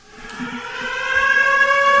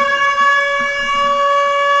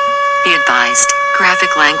advised.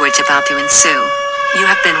 Graphic language about to ensue. You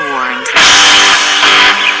have been warned.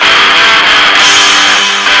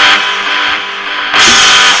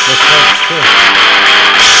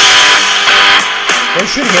 They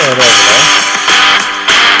should hear it over there.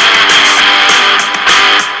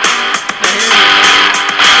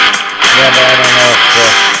 Yeah, but I don't know if...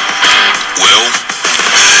 Well,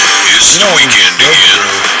 it's the weekend again.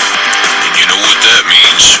 And you know what that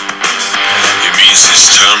means. It means it's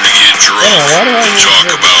time to get drunk and talk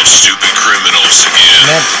about stupid criminals again.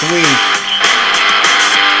 Next week,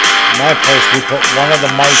 my place, we put one of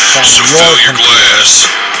the mics on so your fill your glass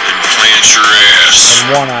and plant your ass.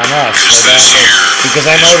 And one on us. So because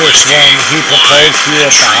I noticed when he proposed to you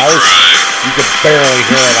at the house, you could barely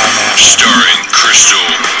hear it on that. Starring Crystal,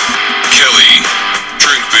 Kelly,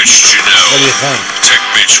 Drink Bitch Janelle, what do you think? Tech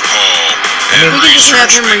Bitch Paul, and we can just have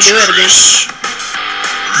him redo it again.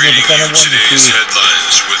 Reading you today's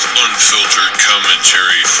headlines with unfiltered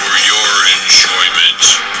commentary for your enjoyment.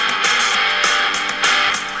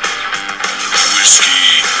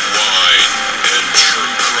 Whiskey, wine, and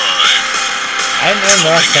true crime. I know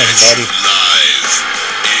nothing, buddy. Live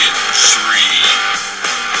in 3,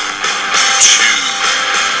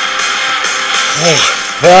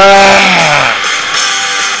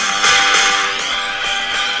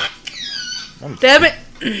 2, 1. Damn it!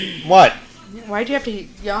 What? Why'd you have to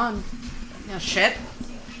yawn? You know, shit.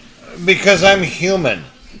 Because I'm human.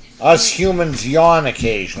 Us humans yawn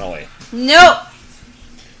occasionally. No!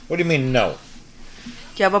 What do you mean, no? Do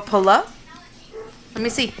you have a pull-up? Let me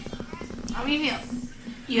see. How many meals?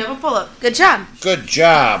 You have a pull-up. Good job. Good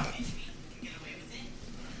job.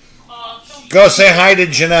 Go say hi to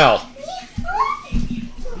Janelle.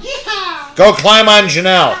 Go climb on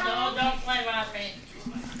Janelle. No, don't climb on me.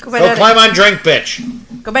 Go climb on Drink Bitch.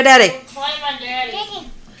 Go by Daddy. Climb on Daddy.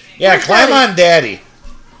 Yeah, climb on Daddy.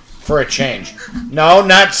 For a change. No,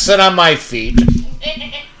 not sit on my feet.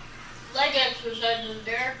 Leg exercises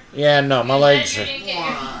there. Yeah, no, my legs are... You didn't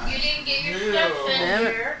get your steps in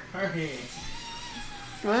here.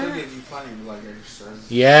 What? She'll give you plenty of leg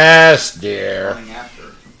exercises. Yes, dear.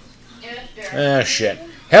 After. Yes, dear. Ah, shit.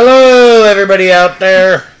 Hello, everybody out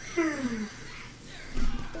there.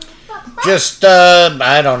 Just,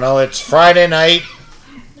 I don't know, it's Friday night.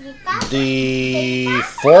 The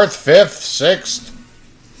 4th, 5th, 6th?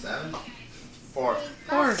 7? 4th.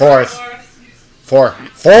 4th.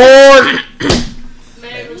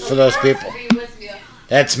 For those people.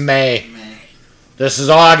 That's May. This is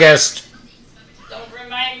August. Don't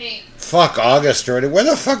remind me. Fuck August already. Where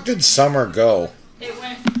the fuck did summer go? It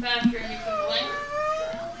went faster than you could blink.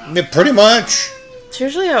 Yeah, pretty much. It's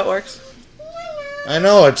usually how it works. I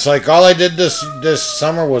know, it's like all I did this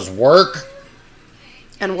summer was work.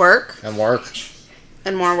 And work. And work.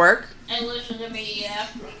 And more work. And listen to me, yeah.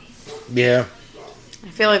 Yeah. I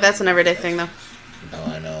feel like that's an everyday thing, though. No,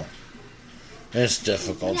 I know. It's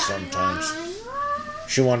difficult sometimes.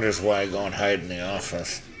 She wonders why I go and hide in the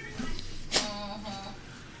office.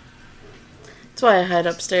 That's why I hide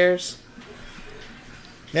upstairs.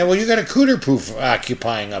 Yeah, well, you got a cooter proof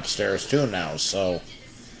occupying upstairs too now, so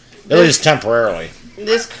at least temporarily.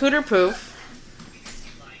 This cooter poof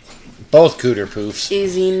Both cooter poofs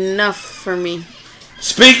is enough for me.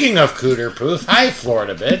 Speaking of cooter proof, hi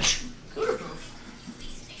Florida bitch. Cooter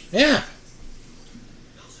proof. Yeah.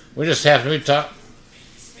 We just have to be talking.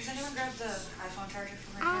 Does anyone grab the iPhone charger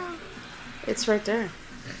from right here? It's right there.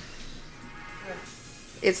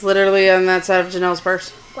 It's literally on that side of Janelle's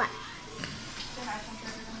purse. What?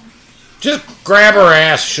 Just grab her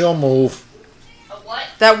ass, she'll move. A what?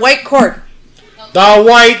 That white cord. The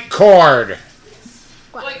white cord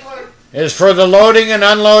White cord. is for the loading and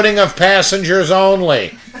unloading of passengers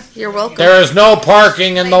only. You're welcome. There is no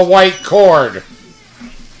parking in the white cord.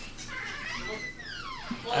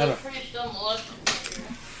 Well, the priest don't listen.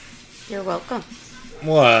 You're welcome.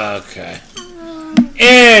 Well, okay.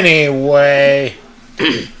 Anyway.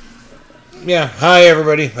 Yeah, hi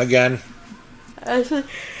everybody, again. God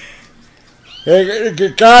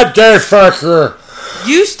damn fucker.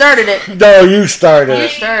 You started it. No, you started You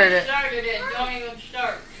it. started it. Started it. Don't even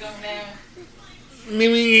start. Come down.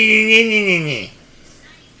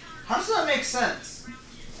 How does that make sense?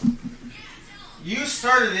 You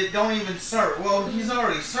started it, don't even start. Well, he's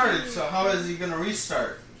already started, so how is he going to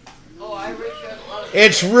restart? Oh, I restarted a lot of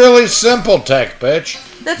It's really simple, tech bitch.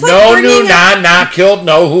 That's like No, bringing not killed,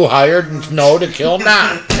 no, who hired, no to kill,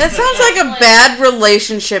 nah. That sounds like a bad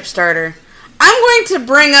relationship starter. I'm going to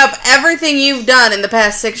bring up everything you've done in the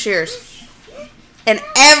past 6 years. And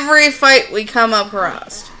every fight we come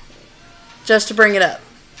across. Just to bring it up.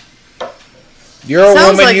 You're a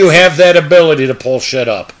Sounds woman, like- you have that ability to pull shit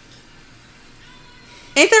up.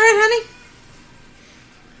 Ain't that right, honey?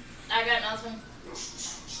 I got nothing.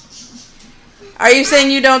 Are you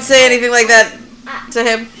saying you don't say anything like that to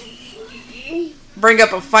him? Bring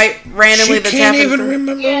up a fight randomly She that's can't happened. even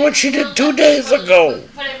remember what she did 2 days ago.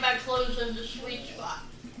 Putting my clothes in the sweet spot.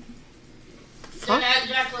 Fuck. They're not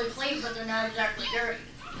exactly clean, but they're not exactly dirty.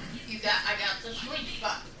 I got the sweet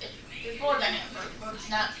spot. It's before the hamper, but it's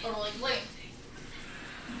not totally clean.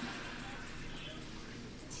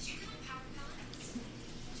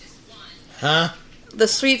 Huh? The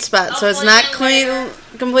sweet spot, so it's not clean,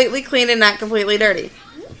 completely clean and not completely dirty.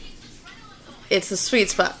 It's the sweet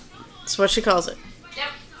spot. That's what she calls it. Yep.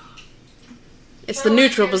 It's the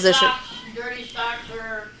neutral Your position. Dirty socks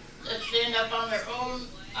are that stand up on their own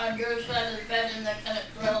on your side of the bed and that kind of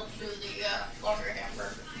drill to the longer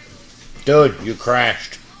hamper. Dude, you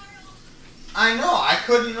crashed. I know. I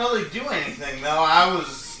couldn't really do anything though.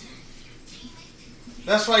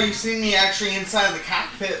 That's why you see me actually inside the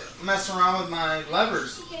cockpit messing around with my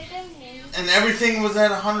levers, and everything was at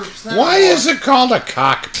 100%. Why is it called a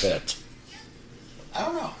cockpit? I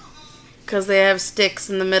don't know. Because they have sticks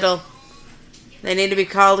in the middle. They need to be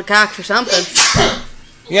called a cock for something.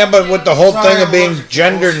 Yeah, but with the whole thing of being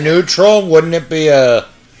gender neutral, wouldn't it be a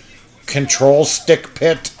control stick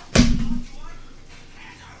pit?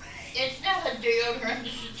 It's not a deodorant,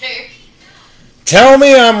 it's a stick. Tell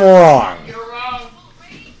me I'm wrong. You're wrong.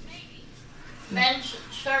 Men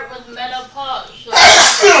start with menopause, so the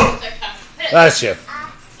cockpit. That's you.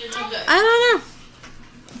 I don't know.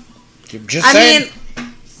 You're just saying. mean,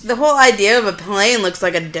 the whole idea of a plane looks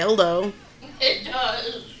like a dildo. It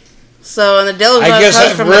does. So, and the dildo's I not guess cut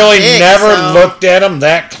I've from really the dick, never so. looked at them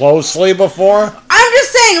that closely before. I'm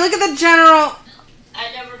just saying, look at the general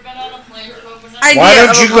I've never been on a plane so overnight. Why idea don't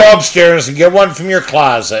of you a go plane. upstairs and get one from your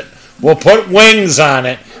closet? We'll put wings on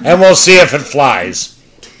it, and we'll see if it flies.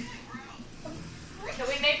 Can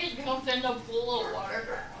we maybe jump in the pool of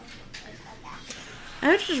water? I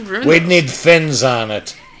would just ruin We'd it. need fins on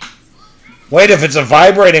it. Wait, if it's a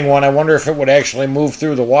vibrating one, I wonder if it would actually move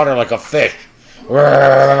through the water like a fish.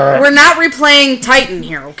 We're not replaying Titan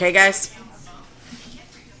here, okay, guys?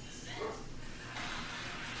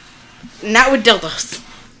 Not with dildos.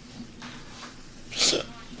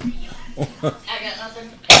 I got nothing.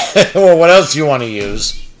 Well, what else do you want to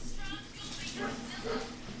use?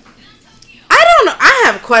 I don't know. I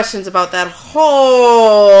have questions about that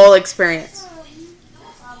whole experience.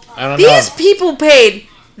 I don't These know. people paid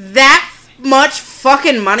that much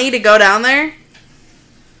fucking money to go down there,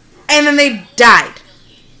 and then they died.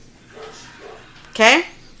 Okay?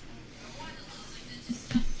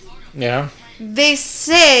 Yeah. They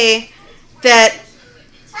say that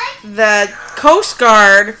the Coast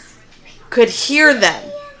Guard could hear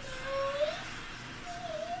them.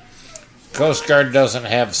 Coast Guard doesn't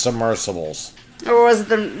have submersibles. Or was it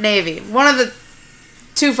the Navy? One of the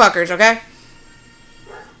two fuckers, okay?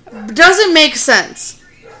 Doesn't make sense.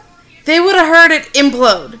 They would have heard it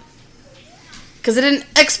implode. Because it didn't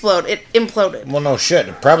explode, it imploded. Well, no shit.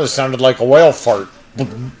 It probably sounded like a whale fart. How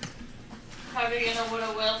do you know what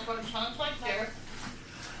a whale fart sounds like there?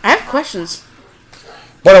 I have questions.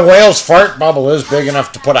 But a whale's fart bubble is big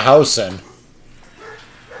enough to put a house in.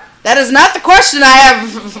 That is not the question I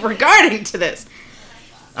have regarding to this.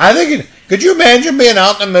 I think. Could you imagine being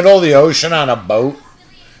out in the middle of the ocean on a boat?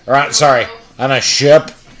 On a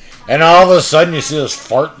ship, and all of a sudden you see this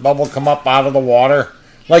fart bubble come up out of the water?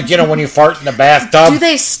 Like, when you fart in the bathtub? Do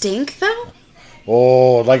they stink, though?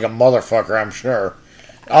 Oh, like a motherfucker, I'm sure.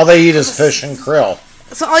 All they eat is fish and krill.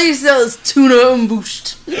 So all you sell is tuna and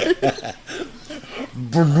booshed.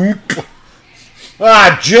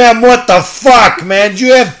 Ah, Jim, what the fuck, man? Do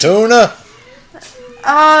you have tuna?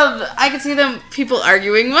 I can see them people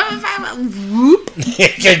arguing. Whoop.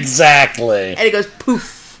 Exactly. And it goes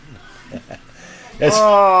poof.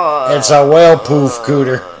 It's a whale poof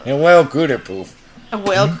cooter. A whale cooter poof. A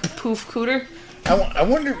whale poof cooter? I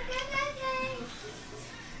wonder...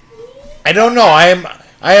 I don't know. I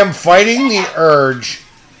am fighting the urge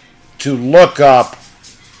to look up,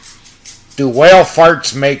 do whale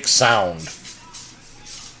farts make sound?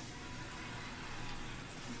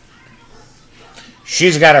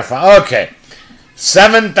 She's got her phone. Okay.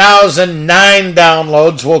 7,009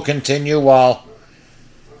 downloads will continue while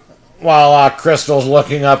Crystal's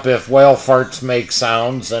looking up if whale farts make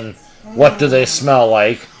sounds and what do they smell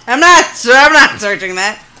like. I'm not searching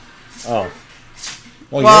that. Oh.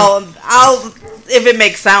 Well, if it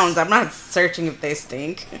makes sounds. I'm not searching if they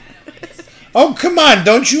stink. Oh, come on.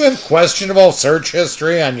 Don't you have questionable search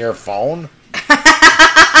history on your phone?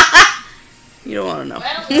 You don't want to know.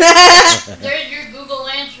 Well, there's your Google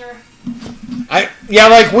answer.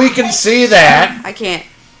 We can see that. I can't can't.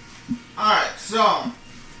 Alright, so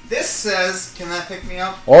this says, can that pick me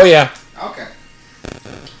up? Oh, yeah. Okay.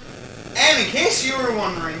 And in case you were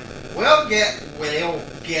wondering, whale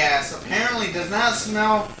gas apparently does not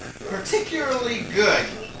smell particularly good.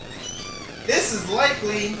 This is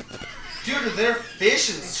likely due to their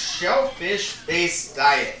fish and shellfish-based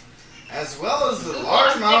diet, as well as the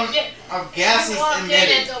large amount of gases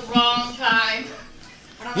emitted. At the wrong time.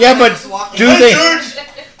 Yeah, but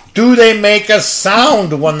do they make a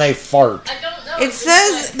sound when they fart? I don't know. It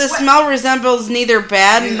says the smell resembles neither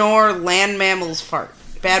bad nor land mammals fart.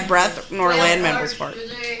 Bad breath nor land mammals fart.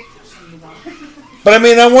 But I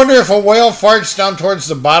mean, I wonder if a whale farts down towards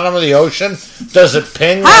the bottom of the ocean, does it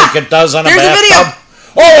ping like it does on a There's a bathtub?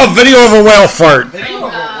 Oh, a video of a whale fart. Video of a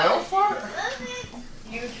whale fart?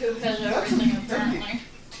 YouTube has everything apparently.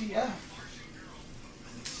 TF.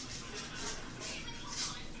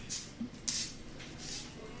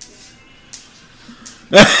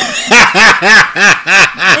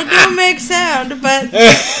 They don't make sound, but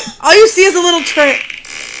all you see is a little trick.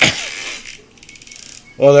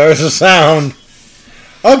 Well, there's a sound.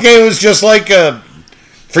 Okay, it was just like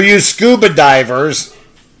for you scuba divers,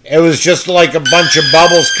 it was just like a bunch of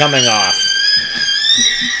bubbles coming off.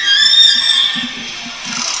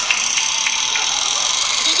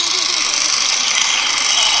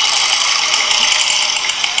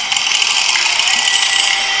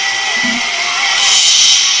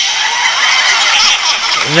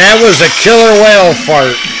 And that was a killer whale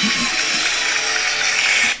fart.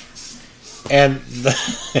 And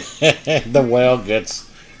the whale gets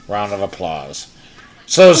round of applause.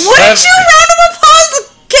 So Wouldn't you round of applause the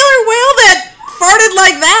killer whale that farted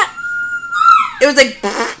like that? It was like...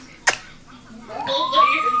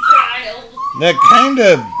 That kind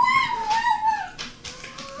of...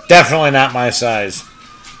 Definitely not my size.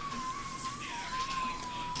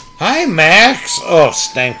 Hi, Max. Oh,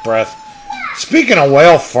 stank breath. Speaking of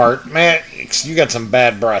whale fart, man, you got some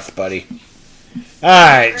bad breath, buddy.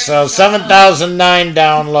 Alright, so 7,009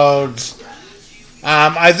 downloads.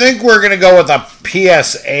 I think we're going to go with a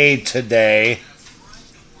PSA today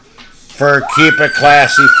for Keep It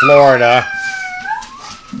Classy, Florida.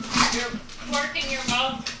 You're corking your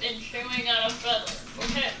mouth and chewing on a feather.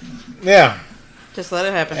 Okay. Yeah. Just let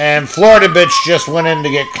it happen. And Florida bitch just went in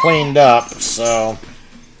to get cleaned up, so...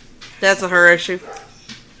 That's a her issue.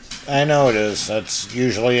 I know it is. That's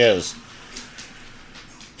usually is.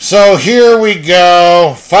 So here we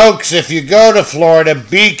go. Folks, if you go to Florida,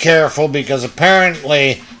 be careful because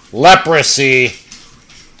apparently leprosy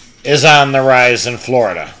is on the rise in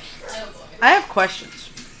Florida. I have questions.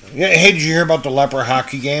 Yeah, hey, did you hear about the leper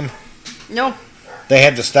hockey game? No. They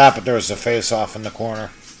had to stop it. There was a face-off in the corner.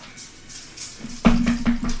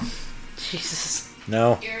 Jesus.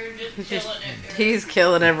 No? You're just killing it. He's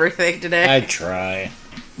killing everything today. I try.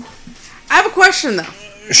 I have a question, though.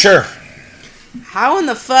 Sure. How in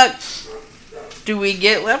the fuck do we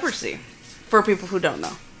get leprosy? For people who don't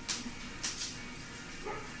know.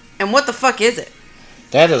 And what the fuck is it?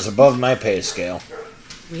 That is above my pay scale.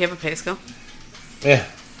 We have a pay scale? Yeah.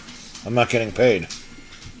 I'm not getting paid.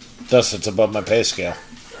 Thus, it's above my pay scale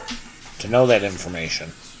to know that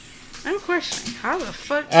information. I'm questioning. How the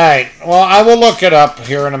fuck? Alright, well, I will look it up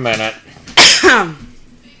here in a minute. Ugh.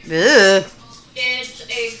 It's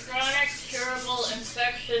a chronic, curable,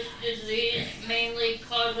 infectious disease, mainly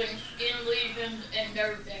causing skin lesions and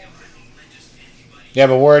nerve damage. Yeah,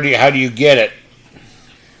 but how do you get it?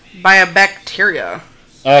 By a bacteria.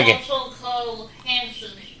 Okay. Also called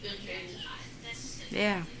Hansen's disease.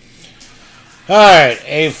 Yeah. Alright,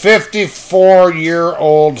 a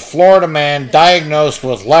 54-year-old Florida man diagnosed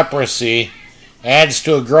with leprosy adds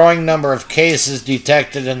to a growing number of cases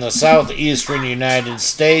detected in the southeastern United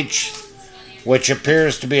States, which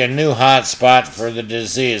appears to be a new hotspot for the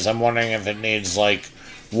disease. I'm wondering if it needs, like,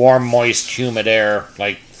 warm, moist, humid air,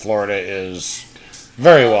 like Florida is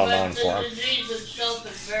very well known for. The disease itself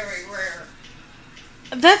is very rare.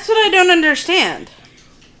 That's what I don't understand.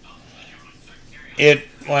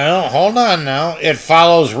 Well, hold on now. It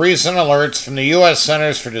follows recent alerts from the U.S.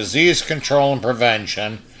 Centers for Disease Control and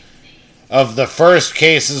Prevention of the first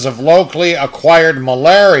cases of locally acquired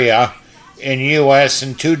malaria in U.S.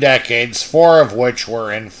 in 2 decades, 4 of which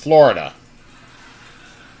were in Florida.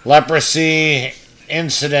 Leprosy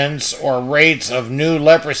incidence or rates of new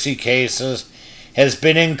leprosy cases has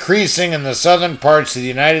been increasing in the southern parts of the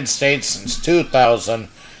United States since 2000,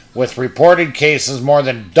 with reported cases more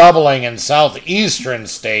than doubling in southeastern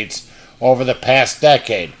states over the past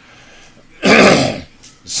decade.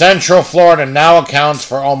 Central Florida now accounts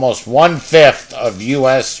for almost 1/5 of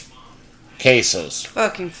U.S. cases.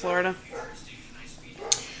 Fucking Florida.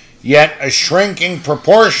 Yet a shrinking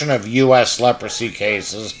proportion of U.S. leprosy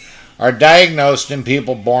cases are diagnosed in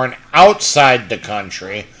people born outside the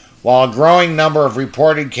country, while a growing number of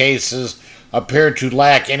reported cases appear to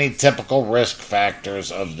lack any typical risk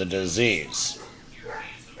factors of the disease.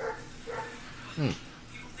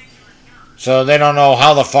 So they don't know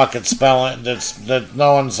how the fuck it's spelling. That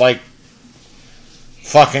no one's like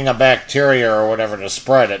fucking a bacteria or whatever to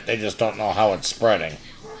spread it. They just don't know how it's spreading.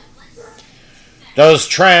 Those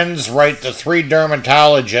trends, write the 3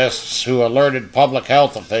 dermatologists who alerted public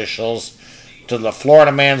health officials to the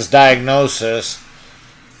Florida man's diagnosis,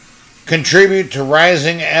 contribute to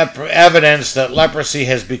rising evidence that leprosy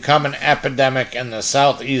has become an epidemic in the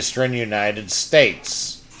southeastern United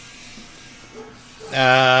States.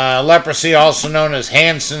 Leprosy, also known as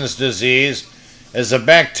Hansen's disease, is a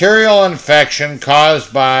bacterial infection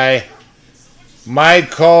caused by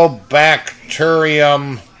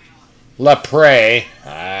Mycobacterium leprae,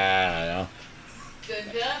 I don't know,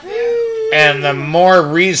 Good job, here. and the more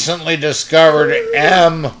recently discovered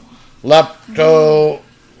M.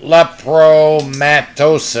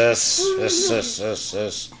 lepromatosis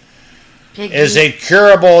is a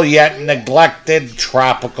curable yet neglected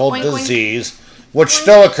tropical Oink, oink. disease which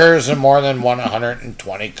still occurs in more than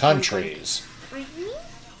 120 countries.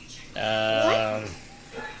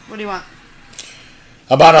 What do you want?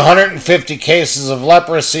 About 150 cases of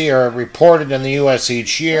leprosy are reported in the U.S.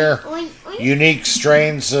 each year. Unique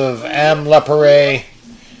strains of M. leprae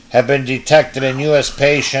have been detected in U.S.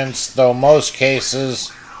 patients, though most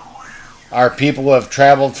cases are people who have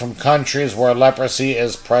traveled from countries where leprosy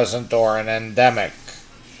is present or an endemic.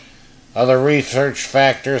 Other research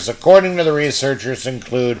factors, according to the researchers,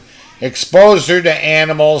 include exposure to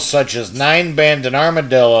animals such as 9-banded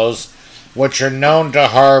armadillos, which are known to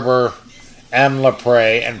harbor M.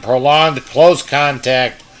 leprae, and prolonged close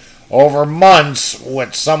contact over months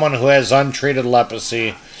with someone who has untreated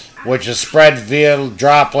leprosy, which is spread via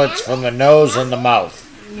droplets from the nose and the mouth.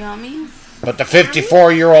 Yummy. But the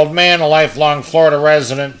 54-year-old man, a lifelong Florida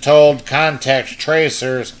resident, told contact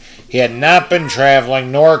tracers he had not been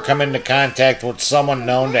traveling nor come into contact with someone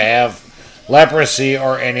known to have leprosy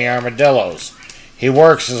or any armadillos. He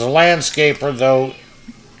works as a landscaper, though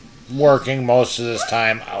working most of his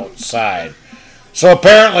time outside. So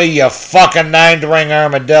apparently you fuck a 9-ring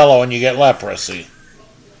armadillo and you get leprosy.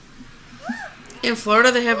 In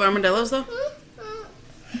Florida, they have armadillos, though?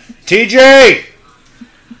 TJ!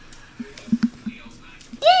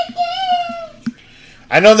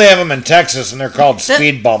 I know they have them in Texas and they're called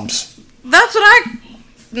speed bumps. That's what I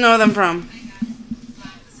know them from.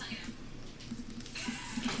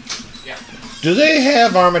 Do they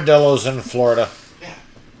have armadillos in Florida? Yeah.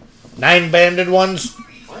 9-banded ones?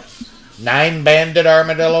 What? 9-banded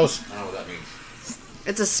armadillos? I don't know what that means.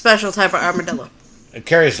 It's a special type of armadillo. It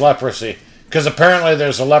carries leprosy. Because apparently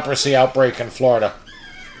there's a leprosy outbreak in Florida.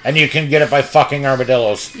 And you can get it by fucking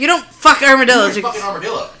armadillos. You don't fuck armadillos. Who's You, fucking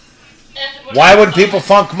armadillo? That's what Why I'm would talking people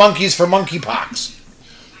fuck monkeys for monkeypox?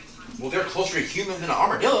 Well, they're closer to human than an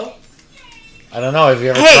armadillo. I don't know. Have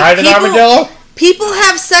you ever Hey, tried an people- armadillo? people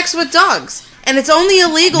have sex with dogs. And it's only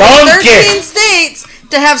illegal Monkey. in 13 states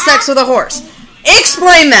to have sex with a horse.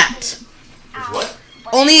 Explain that. Is what?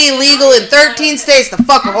 Only illegal in 13 states to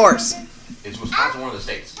fuck a horse. Is Wisconsin one of the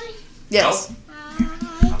states? Yes.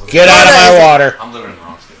 No? Get out of my water. I'm living in the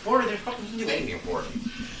wrong state. Florida, there's fucking you can do anything in Florida.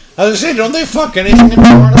 I was gonna say, don't they fuck anything in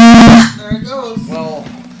Florida? There it goes. Well,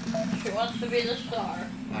 She wants to be the star.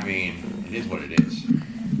 I mean, it is what it is.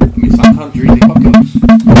 I mean, some countries they fuck goats.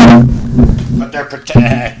 But they're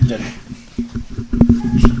protected.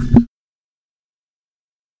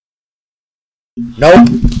 Nope.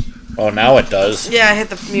 Oh, now it does. Yeah, I hit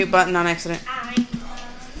the mute button on accident.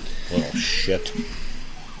 Little shit.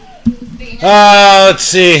 Let's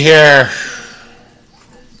see here.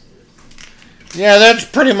 Yeah, that's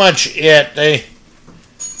pretty much it.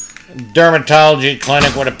 Dermatology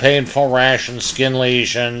clinic with a painful rash and skin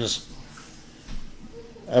lesions.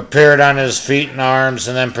 Appeared on his feet and arms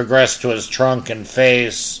and then progressed to his trunk and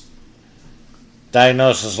face.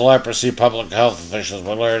 Diagnosis of leprosy. Public health officials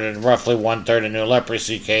were alerted roughly 1/3 of new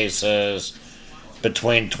leprosy cases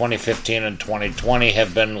between 2015 and 2020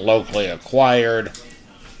 have been locally acquired.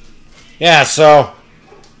 Yeah, so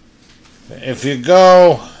if you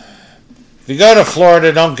go to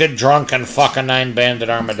Florida, don't get drunk and fuck a 9-banded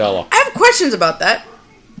armadillo. I have questions about that.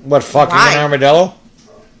 What, fucking Why? an armadillo?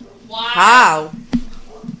 Why? How?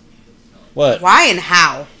 What? Why and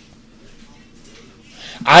how?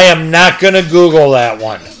 I am not gonna Google that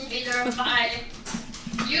one. Neither am I.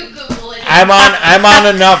 You Google it. I'm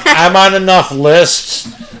on enough lists.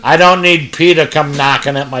 I don't need P to come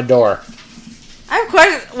knocking at my door. I have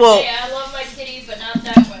question. Well, Hey, I love my kitty, but not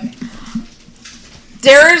that way.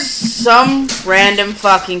 there's some random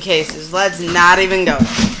fucking cases. Let's not even go.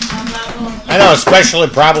 I'm not going. I know, especially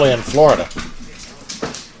probably in Florida.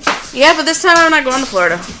 Yeah, but this time I'm not going to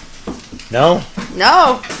Florida. No?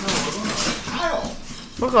 No, Ohio.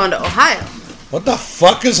 we're going to Ohio. What the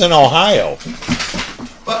fuck is in Ohio?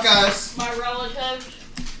 Buckeyes. My relatives.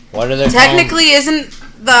 What are they Technically, isn't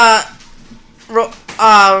the Rock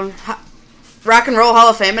and Roll Hall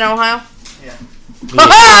of Fame in Ohio? Yeah.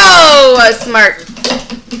 Oh, smart.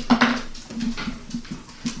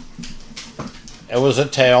 It was a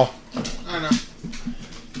tail. I know.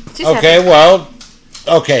 She's Okay, happy. well,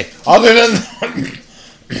 okay. Other than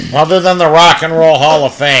the Rock and Roll Hall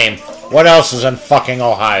of Fame, what else is in fucking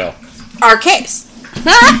Ohio? Our case. The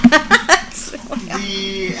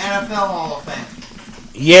NFL Hall of Fame.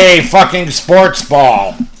 Yay, fucking sports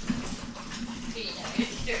ball.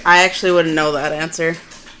 I actually wouldn't know that answer.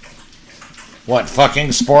 What,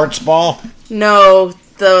 fucking sports ball? No,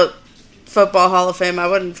 the Football Hall of Fame. I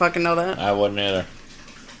wouldn't fucking know that. I wouldn't either.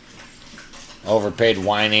 Overpaid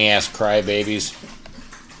whiny ass crybabies.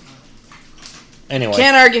 Anyway,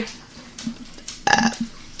 Can't argue.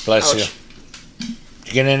 bless Ouch. you. Did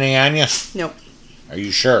you get any on you? Nope. Are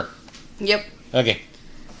you sure? Yep. Okay.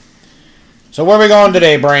 So where are we going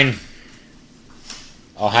today, Brain?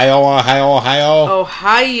 Ohio, Ohio, Ohio.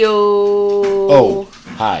 Ohio. Oh,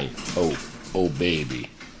 hi. Oh, baby.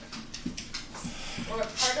 What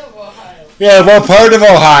part of Ohio? Yeah, what part of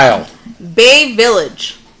Ohio? Bay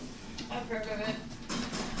Village. I've heard of it.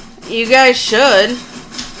 You guys should.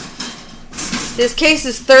 This case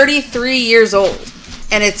is 33 years old,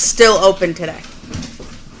 and it's still open today.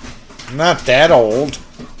 Not that old.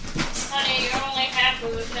 Honey, you're only half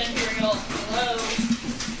of a century old. Hello.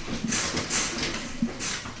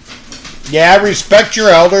 Yeah, respect your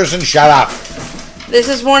elders and shut up. This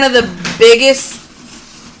is one of the biggest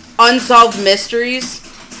unsolved mysteries.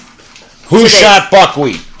 Who Today. shot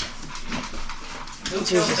Buckwheat? Who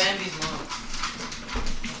killed Bambi's mom?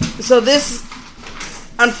 So this,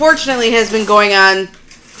 unfortunately, has been going on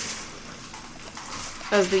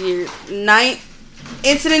as the year.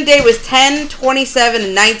 Incident date was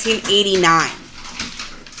 10/27/1989.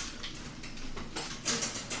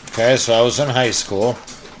 Okay, so I was in high school.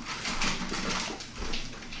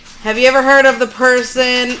 Have you ever heard of the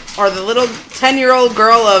person or the little 10-year-old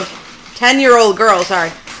girl,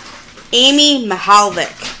 Amy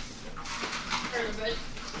Mihaljevic? Heard of it.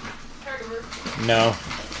 Heard of her. No.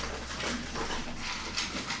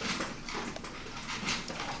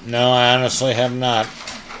 No, I honestly have not.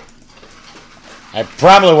 I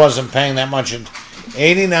probably wasn't paying that much. In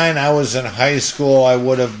 89, I was in high school. I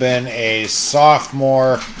would have been a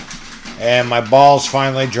sophomore, and my balls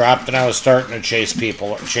finally dropped, and I was starting to chase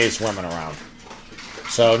women around.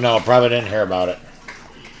 So, no, probably didn't hear about it.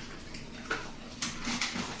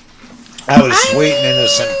 I was sweet and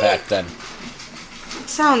innocent back then.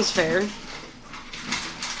 Sounds fair.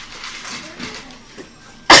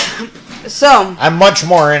 So, I'm much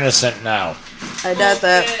more innocent now. I doubt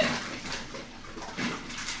that. Bullshit.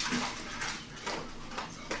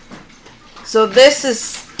 So this is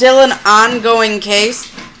still an ongoing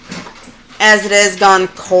case, as it has gone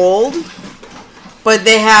cold, but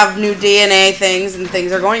they have new DNA things and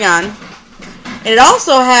things are going on. And it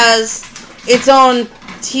also has its own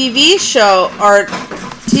TV show or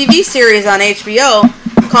TV series on HBO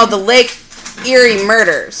called The Lake Erie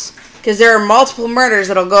Murders, because there are multiple murders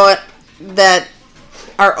that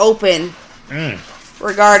are open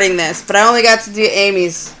regarding this. But I only got to do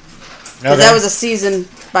Amy's, because that was a season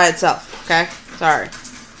by itself. Okay? Sorry.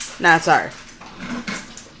 Not sorry.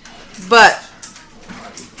 But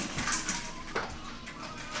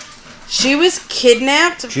she was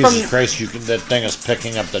kidnapped Jesus from... Christ, that thing is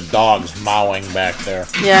picking up the dogs mowing back there.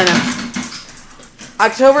 Yeah, I know.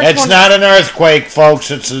 October 20... It's not an earthquake,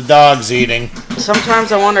 folks. It's the dogs eating.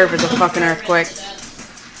 Sometimes I wonder if it's a fucking earthquake.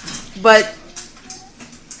 But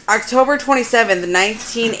October 27th,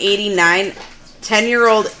 1989,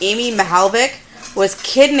 10-year-old Amy Mihaljevic was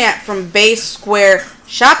kidnapped from Bay Square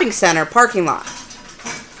Shopping Center parking lot.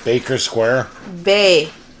 Baker Square? Bay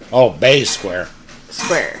Oh, Bay Square.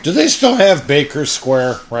 Square. Do they still have Baker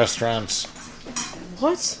Square restaurants?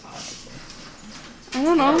 What? I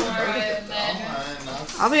don't know. Alright, man.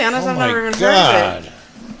 I'll be honest, Oh I've my never even heard God. of it.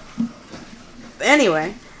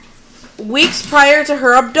 Anyway, weeks prior to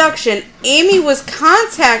her abduction, Amy was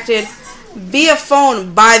contacted via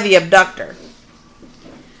phone by the abductor,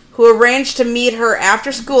 who arranged to meet her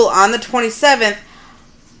after school on the 27th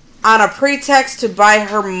on a pretext to buy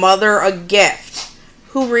her mother a gift,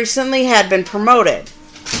 who recently had been promoted.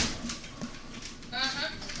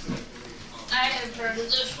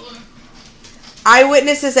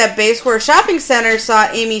 Eyewitnesses at Bay Square Shopping Center saw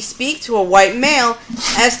Amy speak to a white male,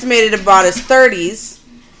 estimated about his 30s.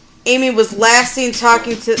 Amy was last seen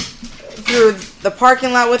talking through the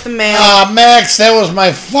parking lot with the male. Ah, Max, that was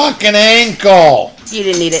my fucking ankle. You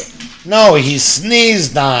didn't need it. No, he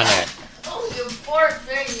sneezed on it. Oh, you poor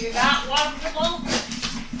thing. You're not washable?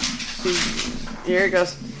 Here it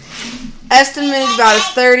goes. Estimated about his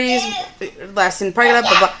 30s. Last seen parking lot.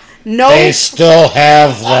 Blah, blah. No. They still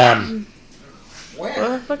have them. What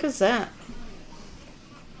the fuck is that?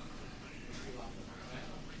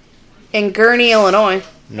 In Gurnee, Illinois.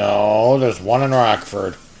 No, there's one in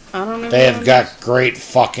Rockford. I don't know. They have got great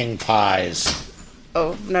fucking pies.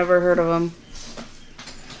 Oh, never heard of them.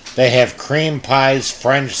 They have cream pies,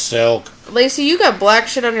 French silk. Lacey, you got black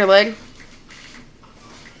shit on your leg?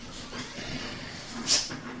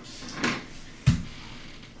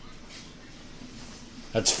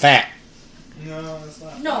 That's fat. No, it's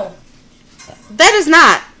not. No, That is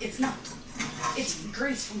not. it's not. It's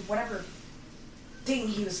grease from whatever thing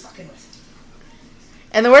he was fucking with.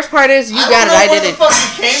 And the worst part is, you got it. I didn't. Where the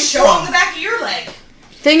fuck it came Show him the from? back of your leg.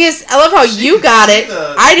 Thing is, I love how you got it.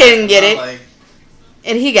 I didn't get it, Like,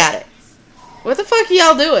 and he got it. What the fuck are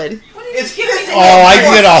y'all doing? What did It's you give me? fifty- Oh,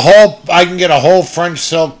 I can get a whole French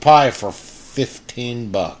silk pie for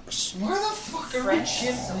 $15. Where the fuck are French we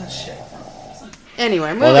getting so much shit? Anyway,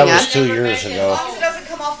 moving Well, that was on. 2 years As ago. long as it doesn't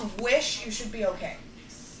come off of Wish, you should be okay.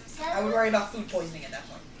 I would worry about food poisoning at that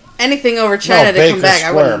point. Anything over China No, to Baker come back, I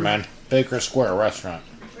Square, wouldn't. man. Baker Square restaurant.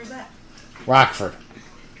 Where's that? Rockford.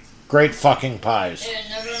 Great fucking pies. And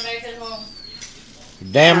never make it home.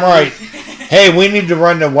 Damn right. Hey, we need to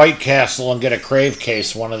run to White Castle and get a crave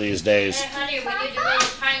case one of these days. Hey, honey, we need to go to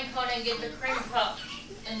Pine Cone and get the cream puffs.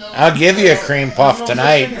 I'll give you a cream puff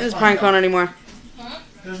tonight. There's pine cone anymore.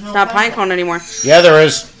 There's It's no not pine cone anymore. Yeah, there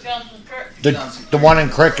is. Johnson Kirk. The one in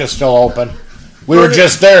Crick is still open. We were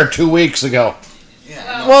just there 2 weeks ago.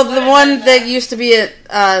 Yeah. Well, the one that used to be at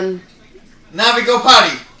Navi, go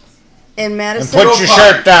potty. in And Madison, put your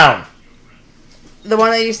shirt down. the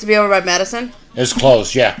one that used to be over by Madison, It's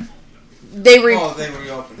closed, yeah. they Oh, they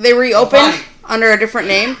reopened. they reopened Potty. under a different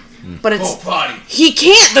name, but Go it's potty. he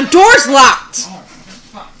can't. The door's locked.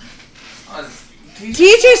 Oh,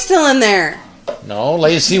 TJ's still in there. No,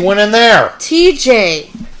 Lacey went in there. TJ.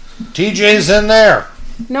 TJ's in there.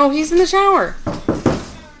 No, he's in the shower.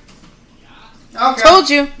 Okay. Told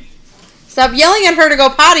you. Stop yelling at her to go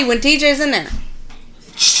potty when TJ's in there.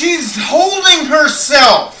 She's holding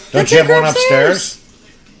herself. Don't Let's you have take her one upstairs?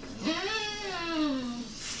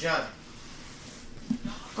 John.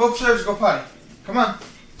 Go upstairs, go potty. Come on.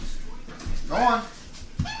 Go on.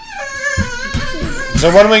 So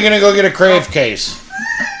when are we going to go get a crave case?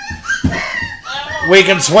 We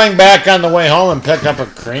can swing back on the way home and pick up a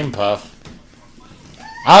cream puff.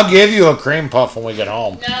 I'll give you a cream puff when we get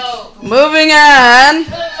home. No. Moving on.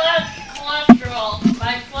 Too much cholesterol.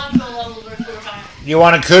 My cholesterol levels are too high. You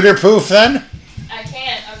want a cooter poof then? I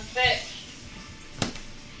can't. I'm fixed.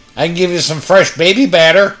 I can give you some fresh baby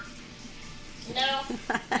batter. No.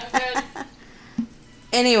 I'm good.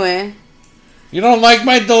 Anyway, You don't like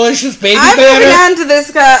my delicious baby I'm moving batter? on to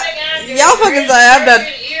this. Y'all fucking say I'm done.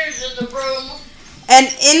 Ears in the room. An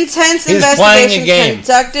intense He's playing a investigation game.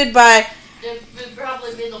 conducted by It'd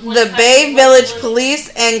probably be the one the time Bay you Village went to- Police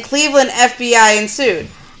and Cleveland FBI ensued.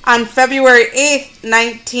 On February 8th,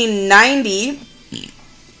 1990,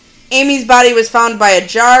 Amy's body was found by a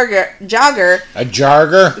jogger A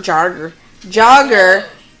jarger?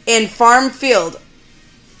 in Farm Field,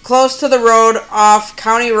 close to the road off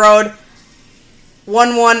County Road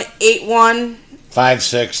 1181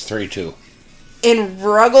 5632. in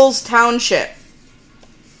Ruggles Township,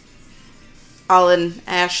 all in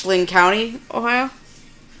Ashland County, Ohio.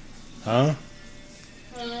 Huh?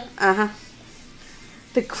 Uh-huh.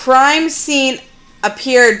 The crime scene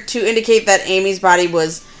appeared to indicate that Amy's body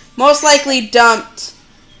was most likely dumped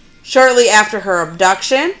shortly after her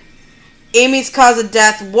abduction. Amy's cause of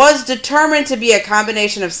death was determined to be a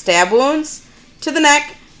combination of stab wounds to the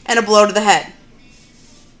neck and a blow to the head.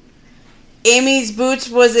 Amy's boots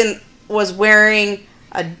was wearing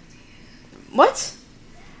a what?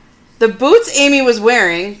 The boots Amy was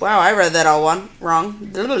wearing. Wow, I read that all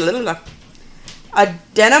wrong. A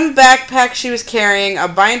denim backpack she was carrying, a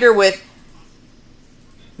binder with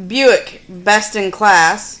Buick Best in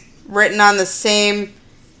Class written on the same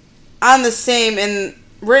in her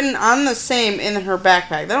backpack.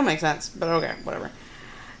 That don't make sense, but okay, whatever.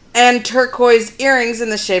 And turquoise earrings in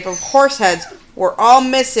the shape of horse heads were all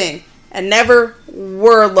missing and never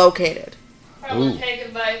were located. Probably Ooh.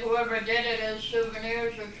 taken by whoever did it as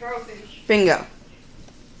souvenirs or trophies. Bingo.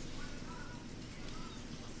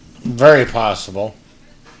 Very possible.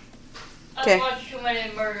 Okay. I've watched too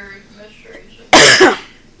many murder mysteries. I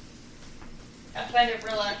find it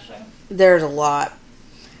relaxing. There's a lot.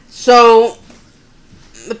 So,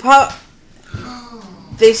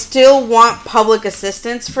 they still want public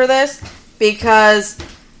assistance for this because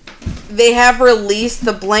they have released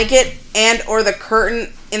the blanket and or the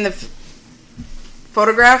curtain in the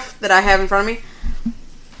photograph that I have in front of me.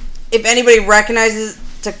 If anybody recognizes,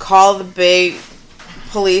 to call the Bay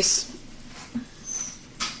police.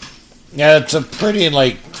 Yeah, it's a pretty,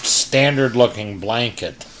 like, standard-looking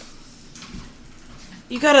blanket.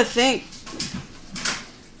 You gotta think.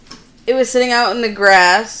 It was sitting out in the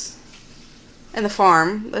grass and the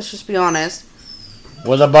farm, let's just be honest.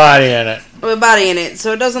 With a body in it. With a body in it,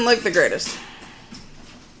 so it doesn't look the greatest.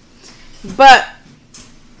 But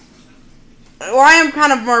why I'm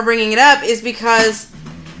kind of more bringing it up is because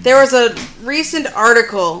there was a recent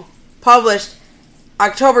article published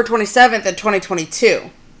October 27th of 2022.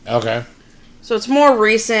 Okay. So it's more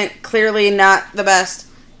recent, clearly not the best.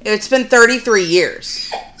 It's been 33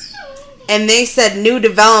 years. And they said new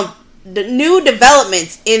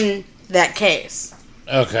developments in that case.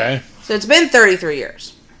 Okay. So it's been 33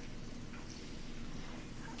 years.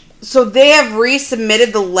 So they have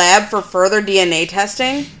resubmitted the lab for further DNA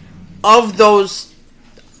testing of those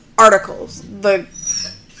articles. The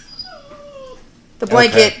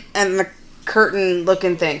blanket and the curtain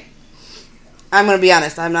looking thing. I'm going to be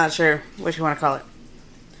honest, I'm not sure what you want to call it.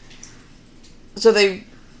 So they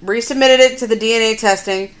resubmitted it to the DNA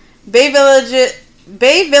testing. Bay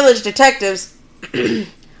Village detectives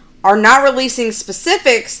are not releasing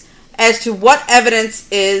specifics as to what evidence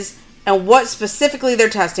is and what specifically they're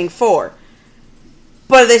testing for.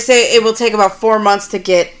 But they say it will take about 4 months to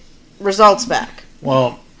get results back.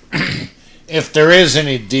 Well, if there is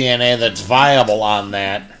any DNA that's viable on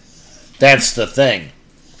that, that's the thing.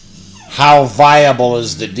 How viable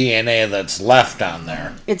is the DNA that's left on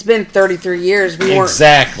there? It's been 33 years. We weren't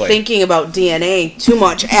thinking about DNA too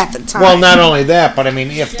much at the time. Well, not only that, but I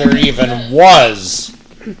mean, if there even was,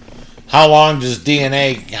 how long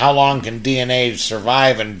can DNA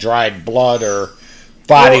survive in dried blood or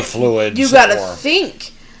body fluids? You gotta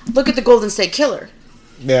think. Look at the Golden State Killer.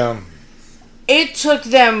 Yeah. It took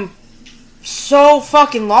them so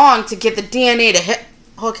fucking long to get the DNA to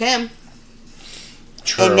hook him.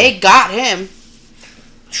 True. And they got him.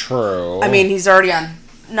 True. I mean, he's already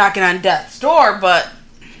knocking on death's door, but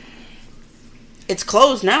it's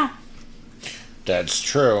closed now. That's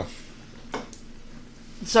true.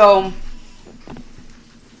 So,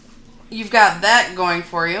 you've got that going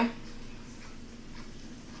for you.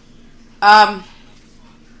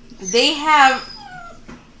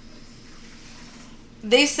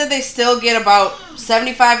 They said they still get about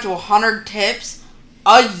 75 to 100 tips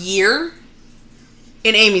a year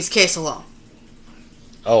in Amy's case alone.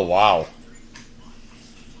 Oh, wow.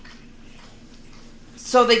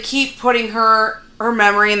 So they keep putting her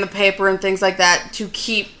memory in the paper and things like that to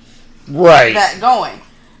keep that going.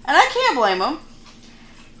 And I can't blame them.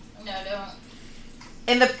 No, don't.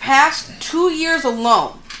 In the past 2 years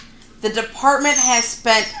alone, the department has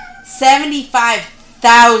spent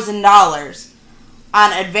 $75,000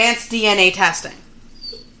 on advanced DNA testing.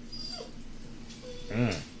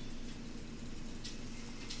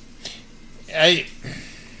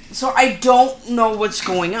 So I don't know what's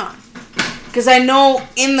going on. Because I know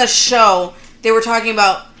in the show, they were talking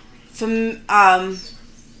about familial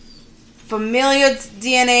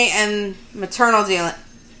DNA and maternal DNA.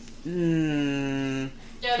 Familia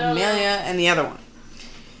and the other one.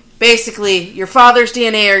 Basically, your father's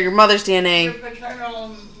DNA or your mother's DNA. Your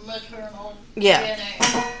paternal, maternal Yeah.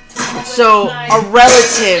 DNA. So, a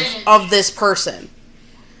relative of this person.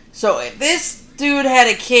 So, if this dude had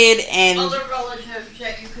a kid and... Other relatives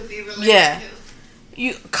that you could be related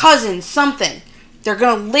to. Cousins, something. They're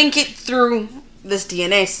going to link it through this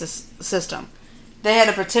DNA system. They had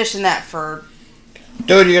to petition that for...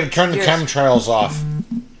 Dude, you got to turn the chemtrails off.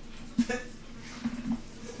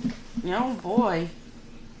 Oh, boy.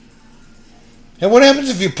 Hey, what happens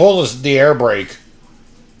if you pull the air brake?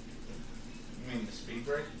 You mean the speed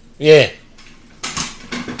brake? Yeah.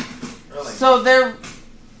 Really? So there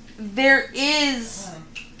is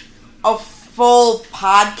a full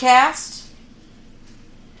podcast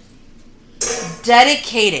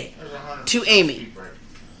dedicated to Amy.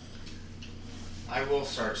 I will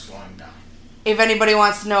start slowing down. If anybody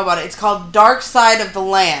wants to know about it, it's called Dark Side of the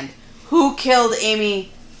Land. Who Killed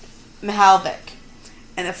Amy Mihaljevic?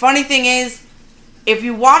 And the funny thing is, if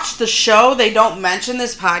you watch the show, they don't mention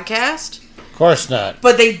this podcast. Of course not.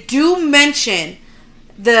 But they do mention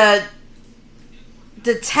the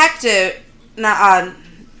detective,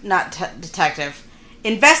 detective,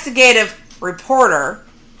 investigative reporter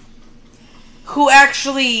who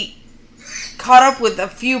actually caught up with a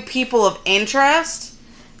few people of interest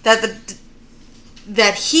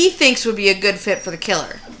that he thinks would be a good fit for the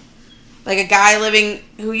killer. Like a guy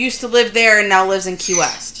who used to live there and now lives in Key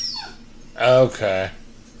West. Okay.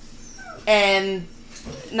 And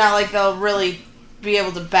not like they'll really be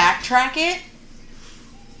able to backtrack it.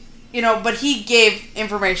 You know, but he gave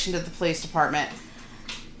information to the police department.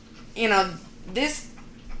 You know, it's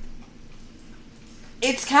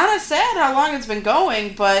kind of sad how long it's been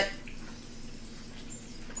going, but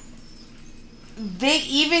they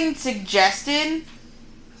even suggested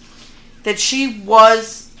that she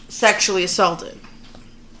was sexually assaulted.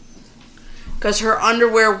 Because her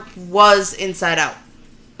underwear was inside out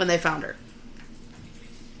when they found her.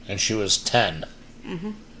 And she was 10.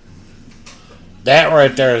 Mm-hmm. That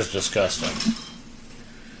right there is disgusting.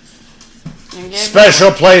 Special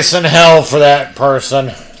place in hell for that person.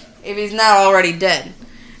 If he's not already dead.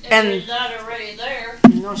 If he's not already there.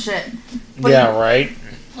 No shit. But yeah, right.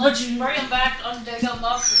 Let's bring him back, undig him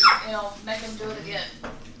up, and, make him do it again.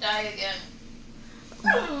 Die again.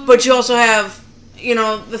 But you also have,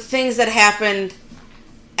 the things that happened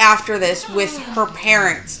after this with her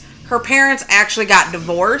parents. Her parents actually got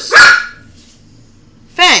divorced.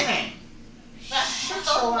 Fang.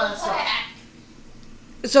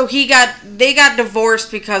 So they got divorced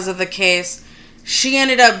because of the case. She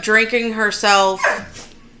ended up drinking herself,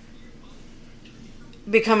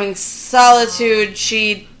 becoming solitude.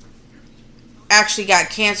 She actually got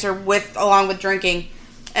cancer along with drinking,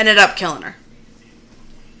 ended up killing her.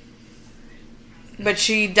 But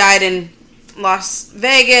she died in Las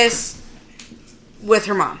Vegas with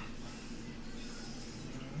her mom.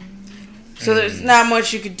 So there's not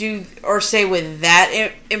much you could do or say with that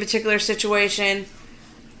in particular situation.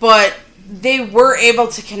 But they were able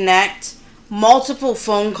to connect multiple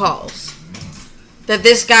phone calls that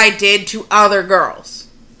this guy did to other girls.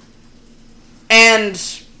 And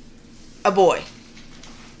a boy.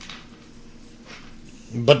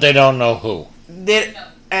 But they don't know who.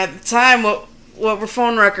 At the time, what were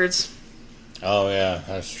phone records? Oh, yeah,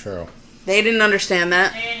 that's true. They didn't understand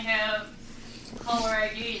that. They didn't have caller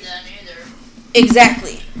ID then either.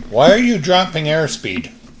 Exactly. Why are you dropping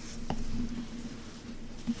airspeed?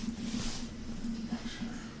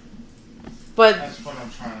 But that's what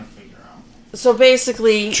I'm trying to figure out. So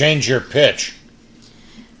basically, change your pitch.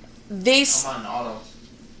 I'm on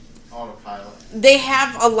autopilot. They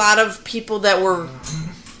have a lot of people that were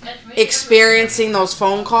experiencing those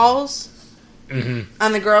phone calls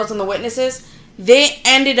on the girls and the witnesses. They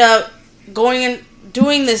ended up going and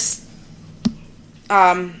doing this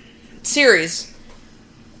series,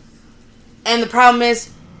 and the problem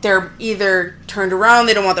is they're either turned around,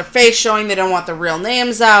 they don't want their face showing, they don't want their real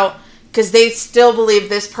names out, because they still believe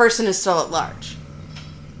this person is still at large.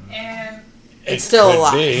 And it's still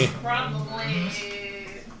alive. Probably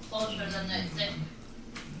closer than they think.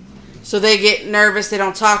 So they get nervous, they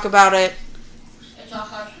don't talk about it. It's a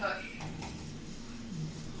hush-hush.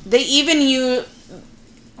 They even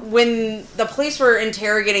when the police were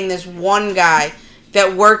interrogating this one guy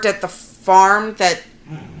that worked at the farm that...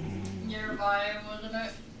 Nearby, wasn't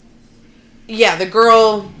it? Yeah, the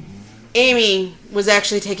girl, Amy, was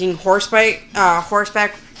actually taking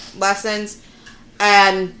horseback lessons,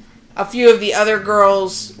 and a few of the other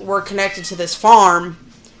girls were connected to this farm.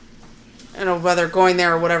 I don't know whether going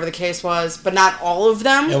there or whatever the case was, but not all of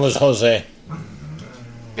them. It was Jose.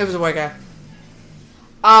 It was a white guy.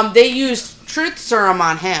 They used truth serum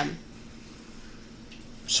on him.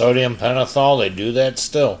 Sodium pentothal, they do that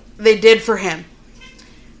still. They did for him.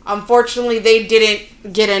 Unfortunately, they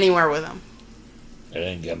didn't get anywhere with him. They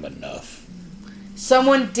didn't give him enough.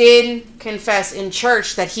 Someone did confess in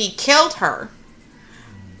church that he killed her.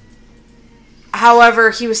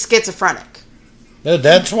 However, he was schizophrenic. Dude,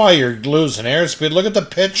 that's why you're losing airspeed. Look at the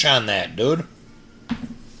pitch on that, dude. The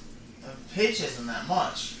pitch isn't that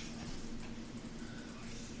much.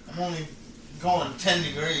 I'm only going 10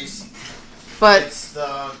 degrees. But it's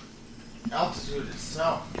the altitude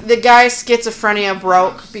itself. The guy's schizophrenia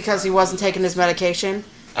broke because he wasn't taking his medication.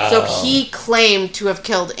 So he claimed to have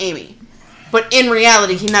killed Amy. But in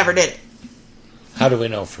reality, he never did it. How do we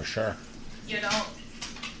know for sure? You don't.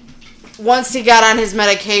 Once he got on his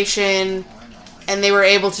medication and they were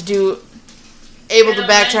able to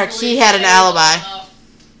backtrack, he had an alibi.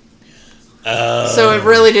 So it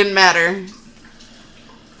really didn't matter.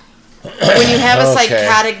 When you have a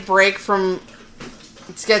psychotic break from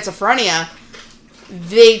schizophrenia,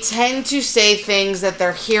 they tend to say things that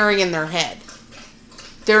they're hearing in their head.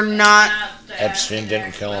 They're not... Epstein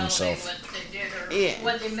didn't kill himself. Yeah.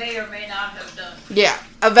 what they may or may not have done. Yeah.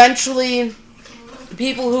 Eventually,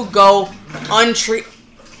 people who go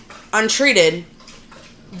untreated,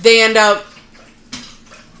 they end up,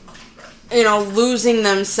 losing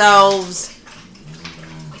themselves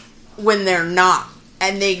when they're not.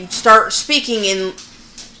 And they start speaking in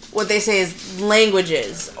what they say is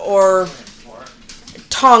languages or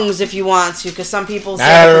tongues if you want to, because some people say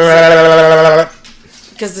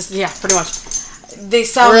pretty much. They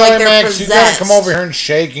sound like they're Max, possessed. You gotta come over here and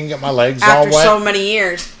shake and get my legs all After wet. so many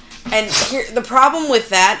years. And the problem with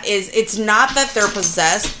that is it's not that they're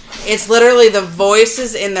possessed. It's literally the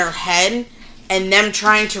voices in their head and them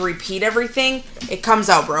trying to repeat everything. It comes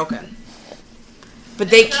out broken. But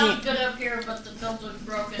they It sounds keep... good up here, but the filter's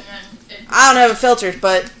broken and I don't have a filter,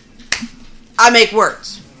 but I make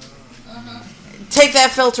words. Take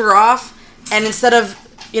that filter off, and instead of,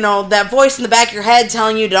 that voice in the back of your head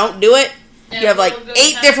telling you don't do it, you have like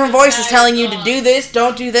 8 different voices telling you to do this,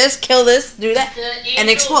 don't do this, kill this, do that, and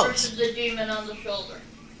it explodes. Versus the demon on the shoulder.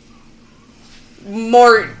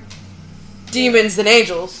 More demons than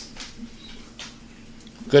angels.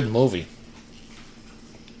 Good movie.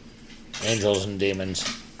 Angels and Demons.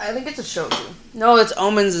 I think it's a show too. No, it's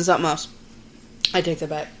Omens and something else. I take that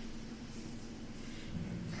back.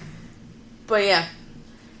 But yeah,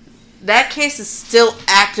 that case is still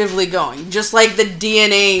actively going. Just like the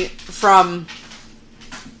DNA from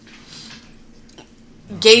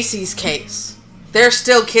Gacy's case. There's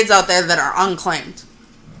still kids out there that are unclaimed.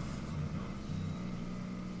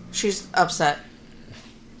 She's upset.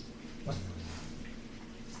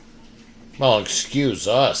 Well, excuse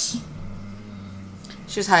us.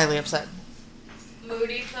 She's highly upset.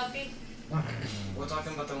 Moody puppy? We're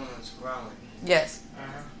talking about the one that's growling. Yes.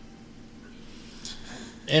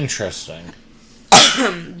 Interesting.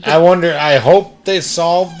 I hope they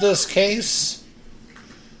solved this case.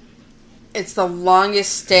 It's the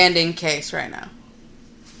longest standing case right now.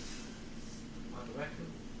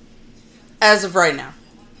 As of right now.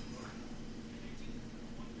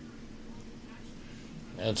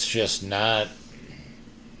 It's just not.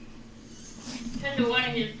 10 to 1,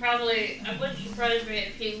 he's probably, it wouldn't surprise me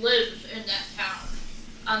if he lives in that town,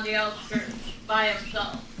 on the outskirts, by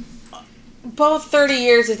himself. Both 30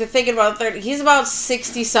 years, if you're thinking about 30, he's about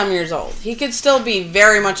 60-some years old. He could still be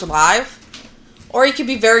very much alive, or he could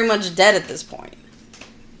be very much dead at this point.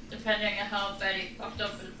 Depending on how bad he fucked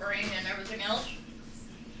up his brain and everything else.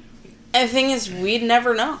 And the thing is, we'd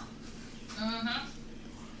never know. Mm-hmm.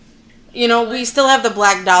 We still have the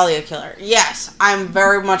Black Dahlia killer. Yes, I'm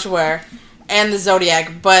very much aware. And the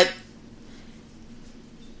Zodiac, but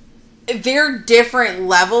they're different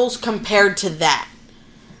levels compared to that.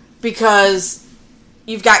 Because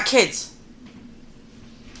you've got kids.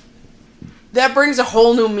 That brings a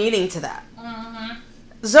whole new meaning to that. Mm-hmm.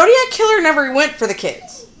 Zodiac Killer never went for the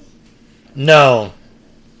kids. No.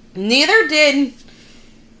 Neither did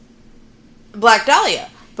Black Dahlia.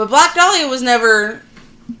 But Black Dahlia was never...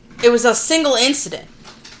 It was a single incident.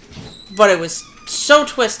 But it was so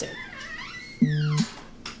twisted.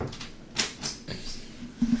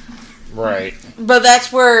 Right. But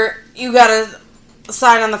that's where you gotta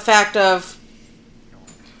sign on the fact of...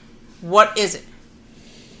 What is it?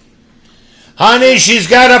 Honey, she's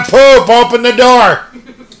got a poop. Open the door.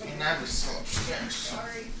 And I was still upstairs.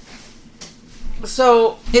 Sorry.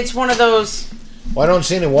 So, it's one of those... Well, I don't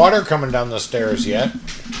see any water coming down the stairs yet.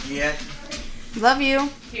 Yeah. Love you.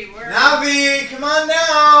 Keyword. Navi, come on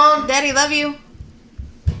down. Daddy, love you.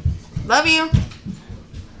 Love you.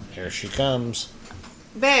 Here she comes.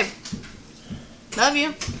 Babe. Love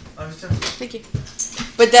you. Love you too. Thank you.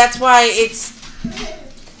 But that's why it's...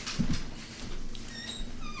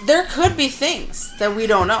 There could be things that we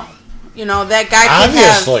don't know. That guy could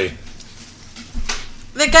Obviously.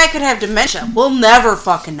 That guy could have dementia. We'll never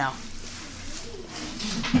fucking know.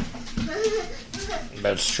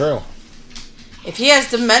 That's true. If he has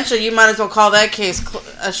dementia, you might as well call that case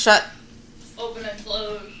a shut. Open and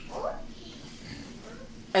close.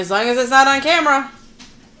 As long as it's not on camera.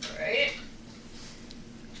 Right?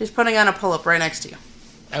 She's putting on a pull-up right next to you.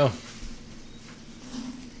 Oh.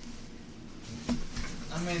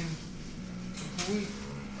 I mean, we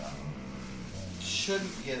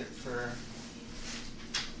shouldn't get it for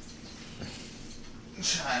a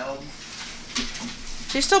child.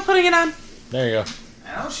 She's still putting it on. There you go.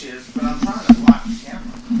 I know she is, but I'm trying to block the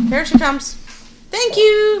camera. Here she comes. Thank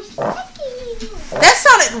you. That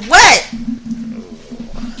sounded wet.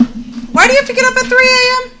 Why do you have to get up at 3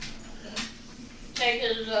 a.m.? Take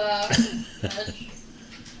his, meds.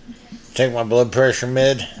 Take my blood pressure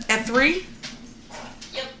mid. At 3?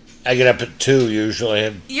 Yep. I get up at 2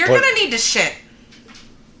 usually. You're going to need to shit.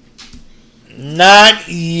 Not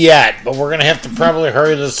yet, but we're going to have to probably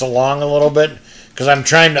hurry this along a little bit because I'm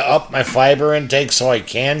trying to up my fiber intake so I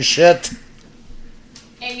can shit.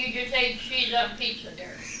 And you just ate cheese on pizza,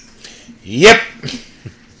 Derek. Yep.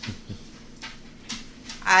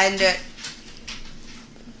 I do it.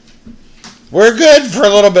 We're good for a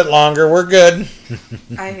little bit longer. We're good.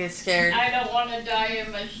 I get scared. I don't want to die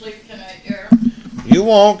in my sleep tonight, Derek. You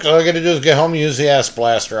won't. All I got to do is get home and use the ass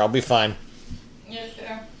blaster. I'll be fine. Yes,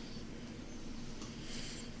 sir.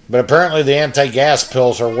 But apparently the anti-gas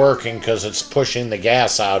pills are working because it's pushing the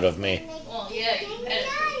gas out of me. Well, yeah, you've had it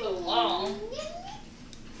for so long.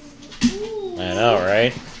 I know,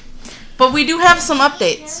 right? But we do have some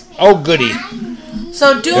updates. Oh, goody.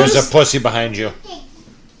 So Doom's... There's a pussy behind you.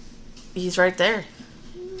 He's right there.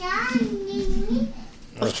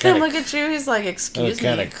 Look Look at you. He's like, excuse me.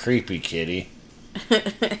 kind of creepy, kitty.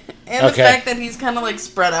 And the fact that he's kind of like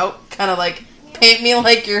spread out, kind of like paint me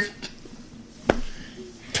like your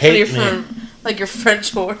like your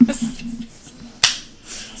French horse.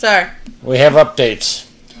 Sorry. We have updates.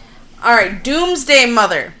 All right, Doomsday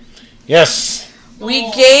Mother. Yes. We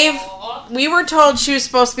were told she was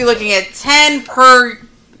supposed to be looking at 10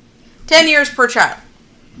 years per child.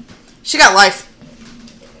 She got life.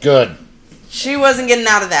 Good. She wasn't getting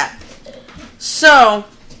out of that. So,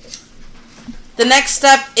 the next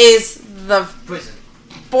step is the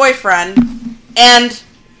boyfriend and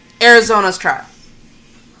Arizona's trial.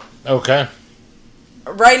 Okay.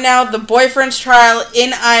 Right now, the boyfriend's trial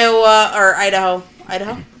in Iowa or Idaho.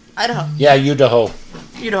 Idaho? Yeah, Idaho.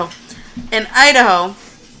 In Idaho,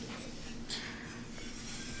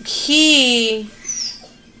 he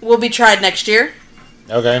will be tried next year.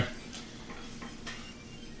 Okay.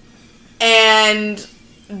 And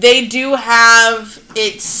they do have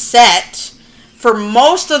it set for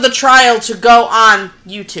most of the trial to go on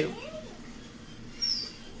YouTube.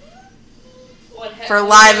 For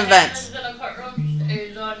live events. In a courtroom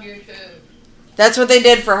stays on YouTube. That's what they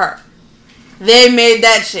did for her. They made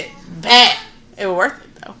that shit bad. It was worth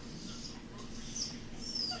it, though.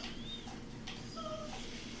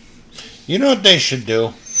 You know what they should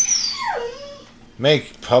do?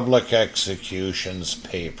 Make public executions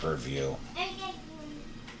pay-per-view.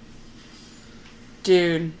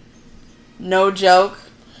 Dude, no joke.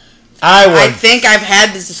 I think I've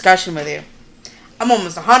had this discussion with you. I'm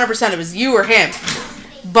almost 100% it was you or him.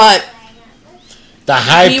 But the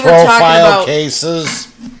we were talking high-profile about- cases.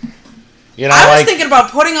 You know, I was thinking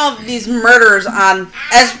about putting all these murders on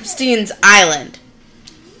Epstein's Island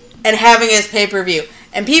and having it as pay-per-view.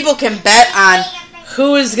 And people can bet on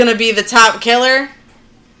who is going to be the top killer,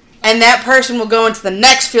 and that person will go into the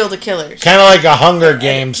next field of killers. kind of like a Hunger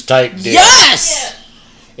Games type deal. Yes!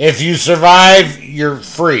 If you survive, you're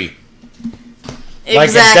free. Exactly. Like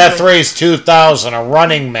in Death Race 2000, a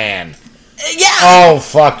Running Man. Yeah! Oh,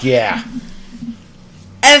 fuck yeah.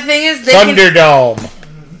 And the thing is, they Thunderdome.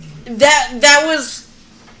 that was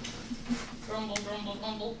Grumble, grumble,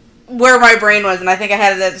 grumble. where my brain was, and I think I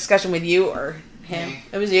had that discussion with you or him.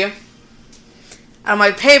 It was you. I'm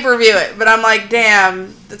like, pay-per-view it, but I'm like,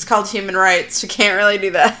 damn, it's called human rights. You can't really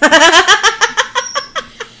do that.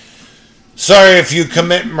 Sorry if you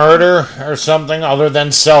commit murder or something other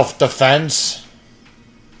than self-defense.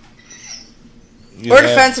 Or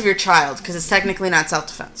defense of your child, because it's technically not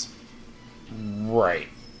self-defense. Right.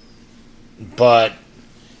 But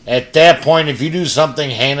at that point, if you do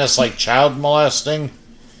something heinous like child molesting,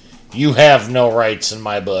 you have no rights in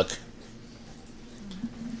my book.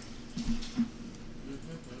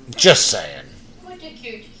 Just saying. What a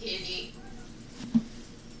cute kitty.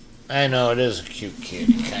 I know, it is a cute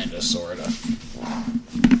kitty, kind of, sort of.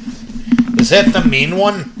 Is that the mean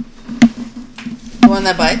one? The one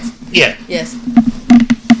that bites? Yeah. Yes.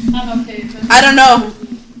 I'm okay with it. I don't know.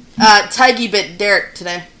 Tiggy bit Derek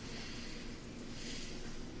today.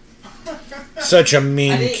 Such a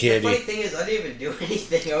mean The kitty. funny thing is, I didn't even do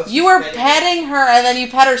anything. I was You just were petting her, and then you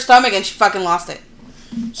pet her stomach, and she fucking lost it.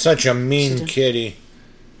 Such a mean kitty.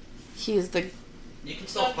 He is the... You can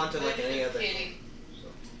still punt it like any other. Kitty.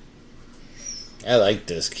 I like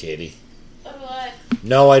this kitty. So do I.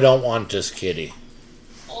 No, I don't want this kitty.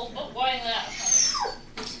 Oh, but why not?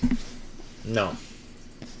 No.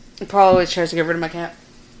 Paul always tries to get rid of my cat.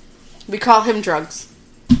 We call him Drugs.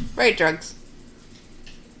 Right, Drugs.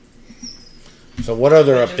 So what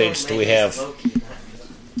other Original updates do we name have? is Loki, not-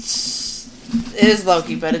 It is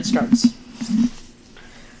Loki, but it's Drugs.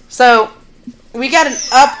 So, we got an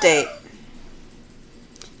update.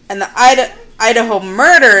 And the Idaho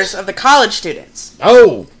murders of the college students.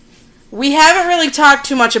 Oh, We haven't really talked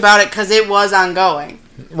too much about it because it was ongoing.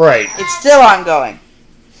 right. It's still ongoing.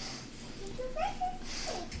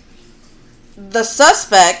 The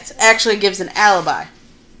suspect actually gives an alibi.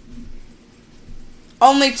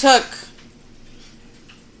 Only took,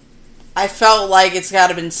 I felt like it's got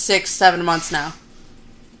to been 6-7 months now.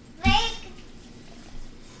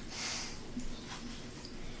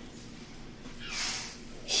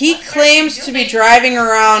 He claims to be driving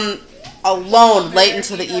around alone late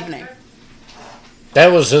into the evening.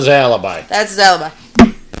 That was his alibi. That's his alibi.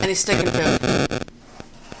 And he's sticking to it.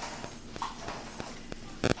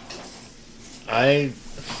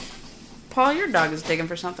 Paul, your dog is digging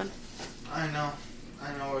for something. I know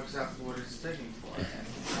exactly what he's digging for, and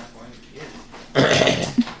he's not going to get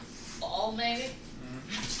it. Ball, maybe?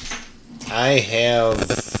 I have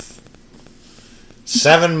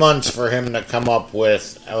 7 months for him to come up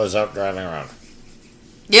with, I was out driving around.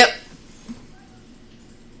 Yep.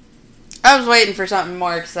 I was waiting for something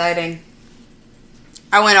more exciting.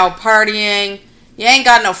 I went out partying. You ain't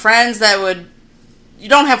got no friends that would... You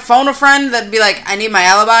don't have phone a friend that'd be like, I need my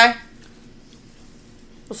alibi?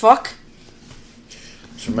 The fuck?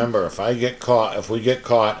 Just remember, if we get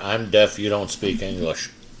caught, I'm deaf, you don't speak English.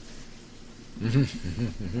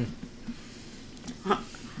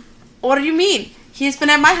 What do you mean? He's been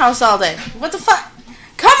at my house all day. What the fuck?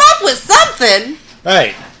 Come up with something!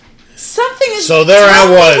 Right. Something is... So there I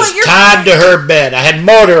was, tied to her bed. I had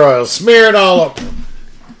motor oil smeared all over.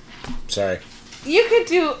 Sorry. You could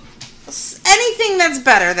do anything that's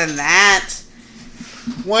better than that.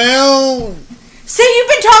 Well... Say you've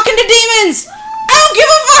been talking to demons! I don't give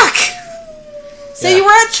a fuck! Say you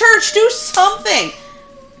were at church, do something!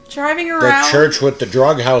 Driving around... The church with the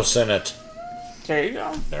drug house in it. There you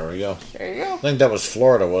go. There we go. There you go. I think that was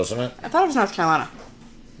Florida, wasn't it? I thought it was North Carolina.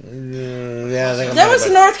 Yeah, I think that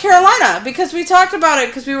was North Carolina, because we talked about it,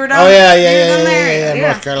 because we were down there. Oh, yeah,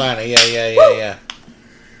 North Carolina. Yeah.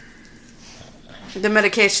 The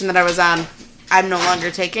medication that I was on, I'm no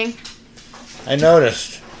longer taking. I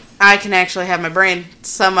noticed. I can actually have my brain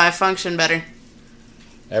semi-function better.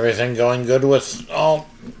 Everything going good with... Oh.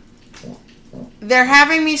 They're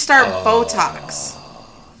having me start Botox.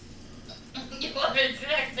 You want to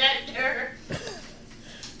check that nerve?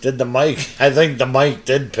 Did the mic... I think the mic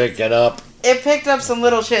did pick it up. It picked up some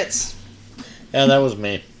little shits. Yeah, that was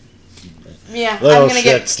me. Yeah, little I'm going to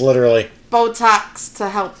shits, get literally. Botox to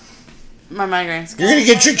help my migraines. You're going to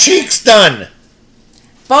get your cheeks done.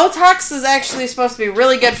 Botox is actually supposed to be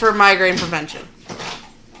really good for migraine prevention.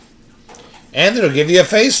 And it'll give you a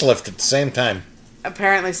facelift at the same time.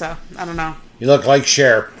 Apparently so. I don't know. You look like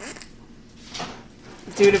Cher.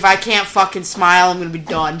 Dude, if I can't fucking smile, I'm going to be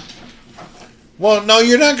done. Well, no,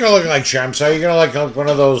 you're not going to look like Cher. I'm sorry. You're going to look like one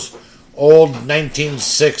of those old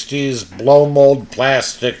 1960s blow mold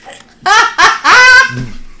plastic.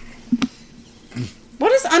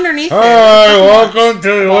 What is underneath there? Hi, welcome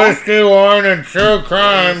to Whiskey, Wine, and True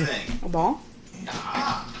Crime. A ball?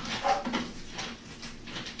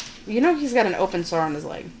 You know he's got an open sore on his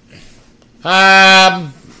leg. Hi.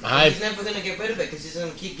 He's never going to get rid of it because he's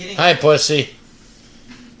going to keep getting Hi, pussy.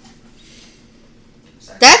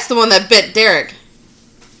 That's the one that bit Derek.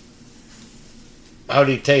 How'd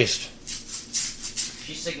he taste?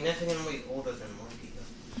 She's significantly older than Lucky,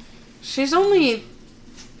 though. She's only...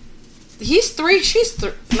 He's 3, she's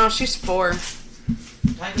 3. No, she's 4.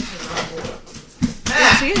 Titus is not older.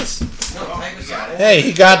 Yeah, she is. No, Titus is older. Hey,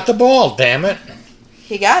 he got the ball, damn it.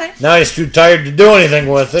 He got it. Now he's too tired to do anything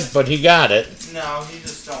with it, but he got it. No, he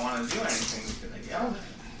just don't want to do anything because I yelled at him.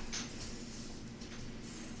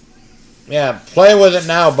 Yeah, play with it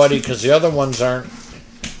now, buddy, because the other ones aren't.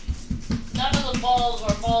 None of the balls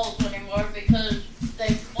are balls anymore because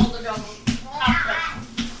they pulled it over.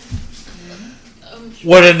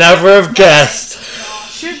 Would have never have guessed.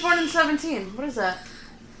 She was born in 17. What is that?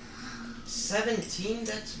 17?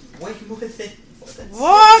 That's way more than...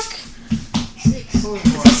 What?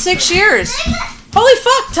 6 years. Holy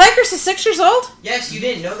fuck, Tigress is 6 years old? Yes, you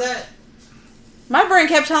didn't know that? My brain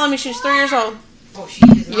kept telling me she's 3 years old. Oh, she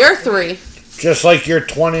is not. You're 3. Just like you're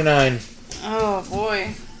 29. Oh,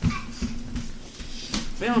 boy.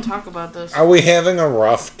 We don't talk about this. Are we having a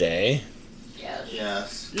rough day?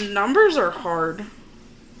 Yes. Numbers are hard.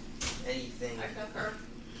 Anything.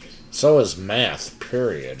 So is math,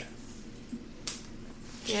 period.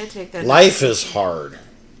 Yeah, I take that. Life is hard.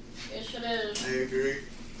 Yes, it is. I agree.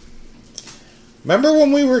 Remember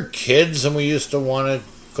when we were kids and we used to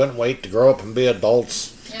couldn't wait to grow up and be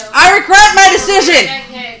adults? Yeah. I regret my decision!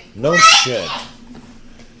 No shit.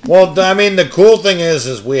 Well, I mean, the cool thing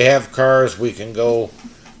is we have cars. We can go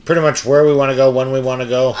pretty much where we want to go, when we want to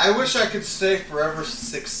go. I wish I could stay forever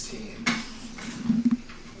 16.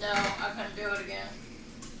 No, I couldn't do it again.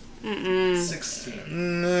 Mm-mm.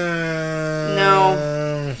 16. No. No.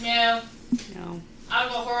 No. No.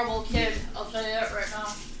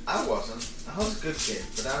 I was a good kid,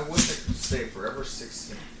 but I wish I could stay forever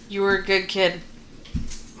 16. You were a good kid.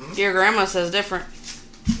 Your grandma says different.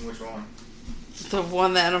 Which one? The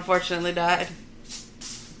one that unfortunately died.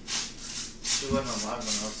 She wasn't alive when I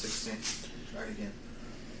was 16. Try it again.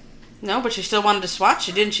 No, but she still wanted to swatch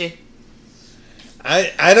you, didn't she?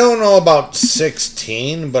 I don't know about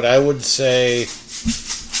 16, but I would say...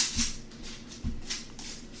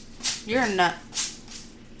 You're a nut.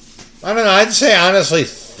 I don't know, I'd say honestly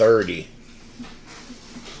 30.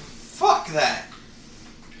 Fuck that.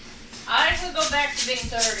 I could go back to being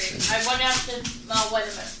 30. I would have to. No, wait a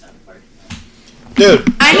minute.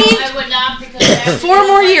 Dude. I need I would not because I have to 4 use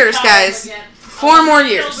more my years, child guys. again. 4 more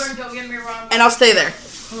Children, years. don't get me wrong. And I'll stay there.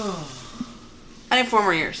 I need 4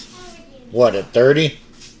 more years. What, at 30?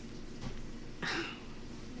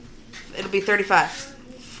 It'll be 35.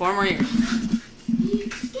 4 more years.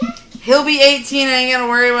 He'll be 18. I ain't gonna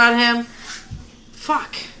worry about him.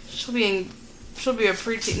 Fuck. She'll be a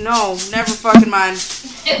preteen. No, never fucking mind.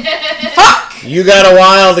 Fuck! You got a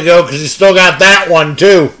while to go because you still got that one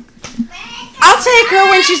too. I'll take her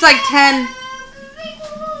when she's like 10.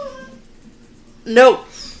 No.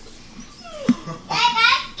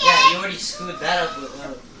 Yeah, you already screwed that up with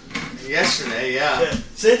Yesterday, yeah.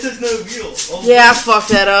 Santa's no real. Oh, Yeah, I fucked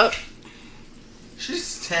that up.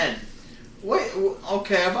 She's 10. Wait,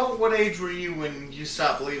 okay, about what age were you when you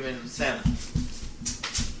stopped believing in Santa?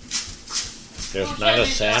 There's Who not said a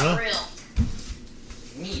he's not Santa? real?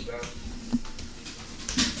 Me, bro.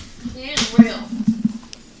 He is real.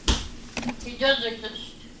 He does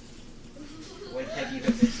exist. When have you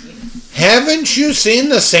ever seen it? Haven't you seen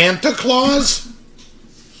the Santa Claus?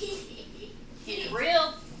 He's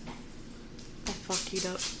real. I fucked it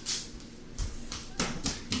up.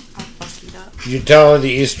 You tell her the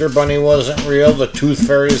Easter Bunny wasn't real, the Tooth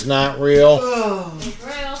Fairy's not real, He's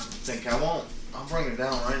real. Think I won't. I'll bring it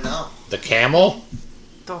down right now. the camel?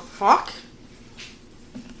 The fuck?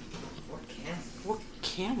 What camel? What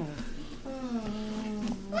camel?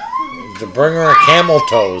 To bring her a camel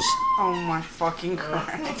toes Oh my fucking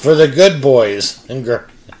Christ. for the good boys and girls.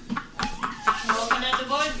 Smoking in the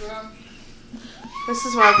boys' room. This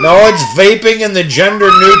is why. No, it's vaping in the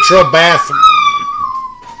gender-neutral bathroom.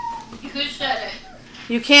 Who said it?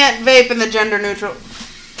 You can't vape in the gender neutral.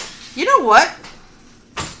 You know what?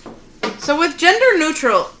 So with gender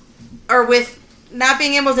neutral, or with not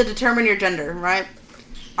being able to determine your gender, right?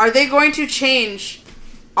 Are they going to change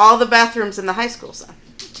all the bathrooms in the high schools then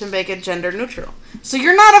to make it gender neutral? So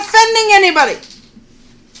you're not offending anybody.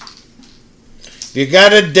 If you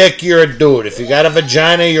got a dick, you're a dude. If you got a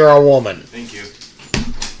vagina, you're a woman. Thank you.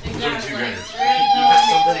 Exactly. genders. There is no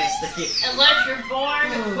Something way. sticky. Unless you're born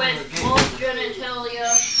with both genitalia,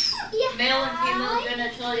 male and female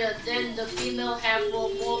genitalia, then the female half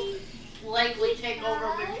will likely take over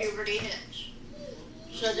when puberty hits.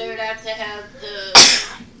 So they would have to have the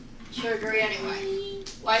surgery anyway.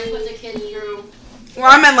 Why put the kid through? Well,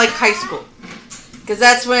 I meant like high school. Because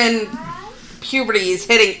that's when puberty is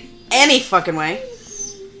hitting any fucking way.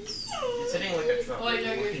 It's hitting like a truck. Boys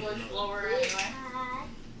are usually slower anyway.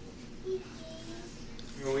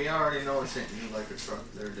 We already know it's hitting you like a truck.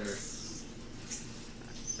 There.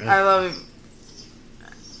 I love it.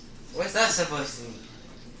 What's that supposed to mean?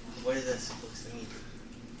 What is that supposed to mean?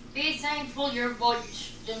 Be thankful your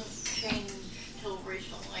voice didn't change till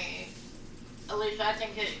recently. At least I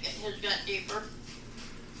think it has gotten deeper.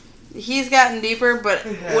 He's gotten deeper, but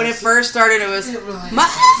when it first started, it was my.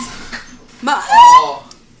 Oh,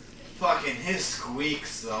 fucking his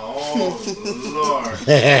squeaks though. Oh lord.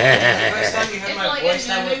 The first time you heard It's my like voice, a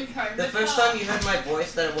that new was, turn the to first talk. time you heard my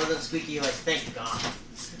voice that it wasn't squeaky, you're like, thank God.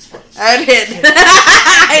 I did.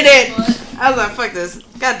 I did. I was like, fuck this.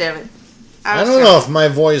 God damn it. I don't know if my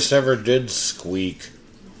voice ever did squeak.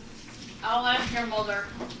 I'll ask your mother.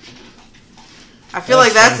 I feel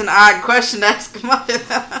like that's an odd question to ask a mother. Did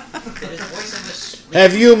his voice ever squeak?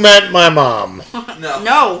 Have you met my mom? No.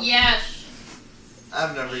 No. Yes,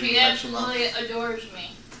 I've never she even met your mom. absolutely adores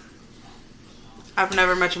me. I've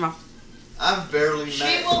never met your mom. I've barely met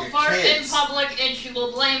She will your fart in kids. public and she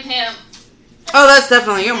will blame him. Oh, that's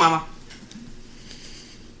definitely you, mama.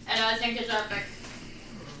 And I think it's epic.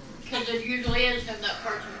 Because it usually is him that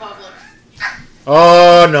farts in public.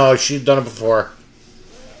 Oh, no, she's done it before.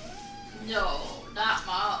 No, not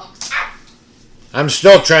mom. I'm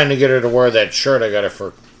still trying to get her to wear that shirt I got her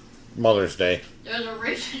for Mother's Day. There's a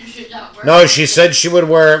reason she's not wearing No, she said she would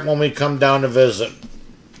wear it when we come down to visit.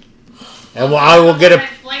 And I will get it.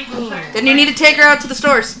 Then you need to take her out to the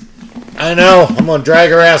stores. I know. I'm going to drag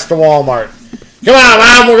her ass to Walmart. Come on,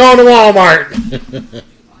 Mom, we're going to Walmart.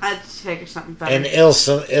 I'd take her something better. In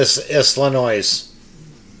Illinois.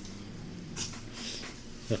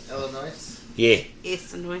 Illinois. Yeah.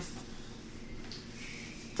 Illinois.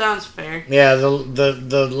 Sounds fair. Yeah,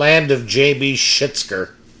 the land of J.B.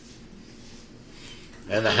 Schitzker.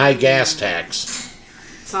 And the high gas tax.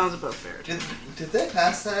 Sounds about fair. Did they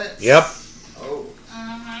pass that? Yep. Oh.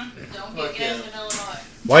 Don't get gas in Illinois.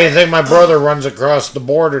 Why do you think my brother runs across the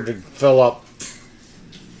border to fill up?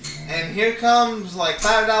 And here comes like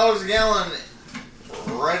 $5 a gallon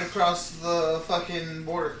right across the fucking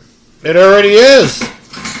border. It already is. Is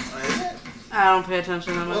it? I don't pay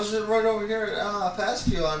attention that much. Was it right over here at Fast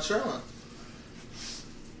Fuel on Sherman?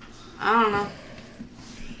 I don't know.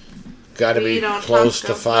 Got to We be don't close talk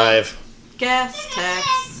to about 5. Gas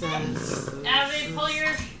taxes. Abby, pull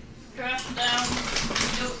your dress down.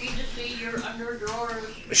 You don't need to see your under drawers.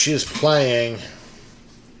 She's playing.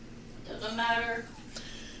 Doesn't matter.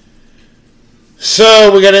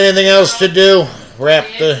 So, we got anything else to do? Wrap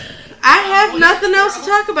the... I have nothing else to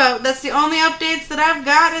talk about. That's the only updates that I've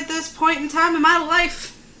got at this point in time in my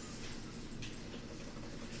life.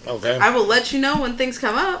 Okay. I will let you know when things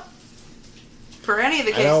come up. For any of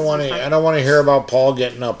the cases. I don't want to hear about Paul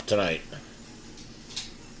getting up tonight.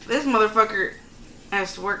 This motherfucker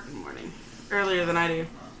has to work in the morning. Earlier than I do.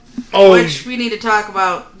 Oh. Which we need to talk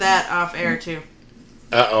about that off air too.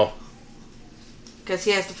 Uh-oh. Because he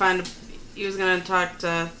has to find... He was going to talk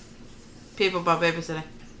to people about babysitting.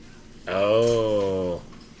 Oh.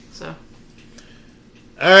 So.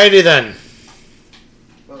 Alrighty then.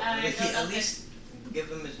 Well, at least give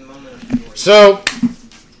him his moment of joy. So,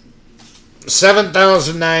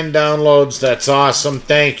 7,009 downloads. That's awesome.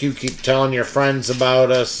 Thank you. Keep telling your friends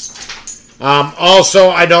about us. Also,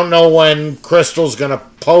 I don't know when Crystal's going to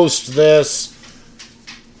post this.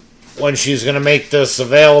 When she's going to make this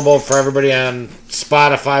available for everybody on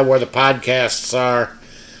Spotify where the podcasts are.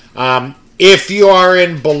 If you are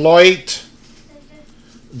in Beloit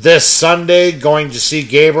this Sunday going to see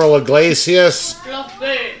Gabriel Iglesias, Drink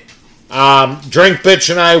Bitch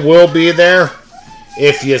and I will be there.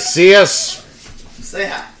 If you see us, say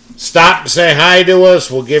hi. Stop and say hi to us.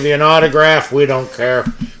 We'll give you an autograph. We don't care.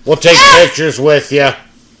 We'll take pictures with you.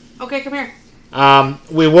 Okay, come here.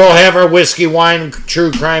 We will have our Whiskey Wine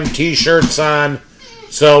True Crime t-shirts on,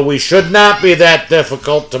 so we should not be that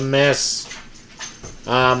difficult to miss.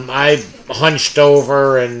 I hunched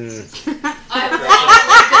over and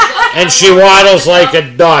she waddles like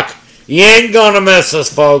a duck. You ain't gonna miss us,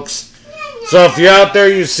 folks. So if you're out there,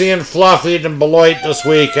 you seeing Fluffy and Beloit this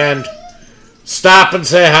weekend, stop and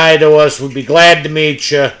say hi to us. We'd be glad to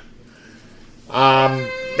meet you.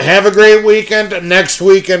 Have a great weekend. Next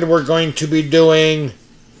weekend, we're going to be doing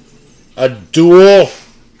a duel.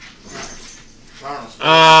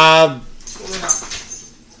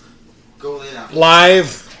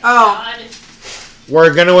 Live. Oh.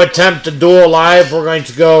 We're going to attempt a duel live. We're going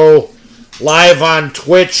to go live on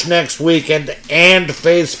Twitch next weekend and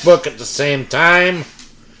Facebook at the same time.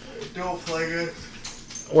 Duel play good.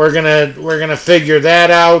 We're gonna figure that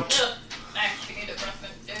out.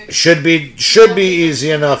 Should be easy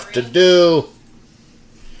enough to do.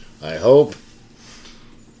 I hope.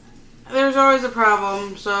 There's always a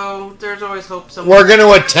problem, so there's always hope somewhere. We're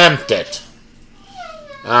gonna attempt it.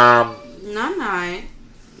 Night.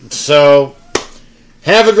 So,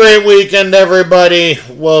 have a great weekend, everybody.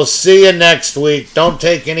 We'll see you next week. Don't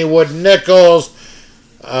take any wooden nickels.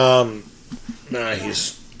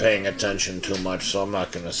 He's paying attention too much, so I'm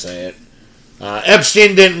not gonna say it.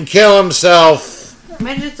 Epstein didn't kill himself.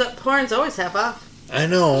 Midgets up porn's always half off. I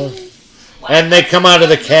know. And they come out of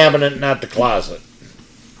the cabinet, not the closet.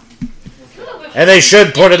 And they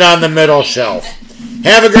should put it on the middle shelf.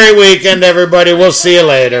 Have a great weekend, everybody. We'll see you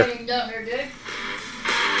later. That's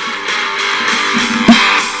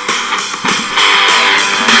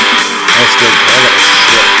good.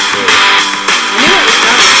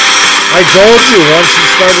 I told you once he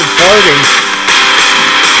started farting.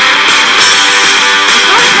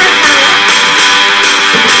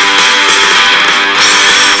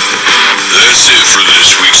 That's it for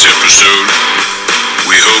this week's episode.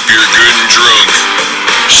 We hope you're good and drunk.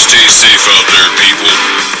 Stay safe out there, people.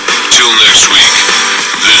 Till next week,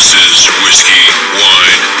 this is Whiskey,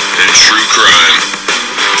 Wine, and True Crime.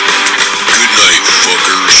 Good night,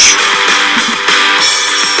 fuckers.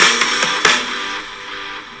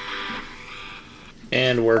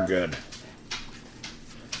 And we're good.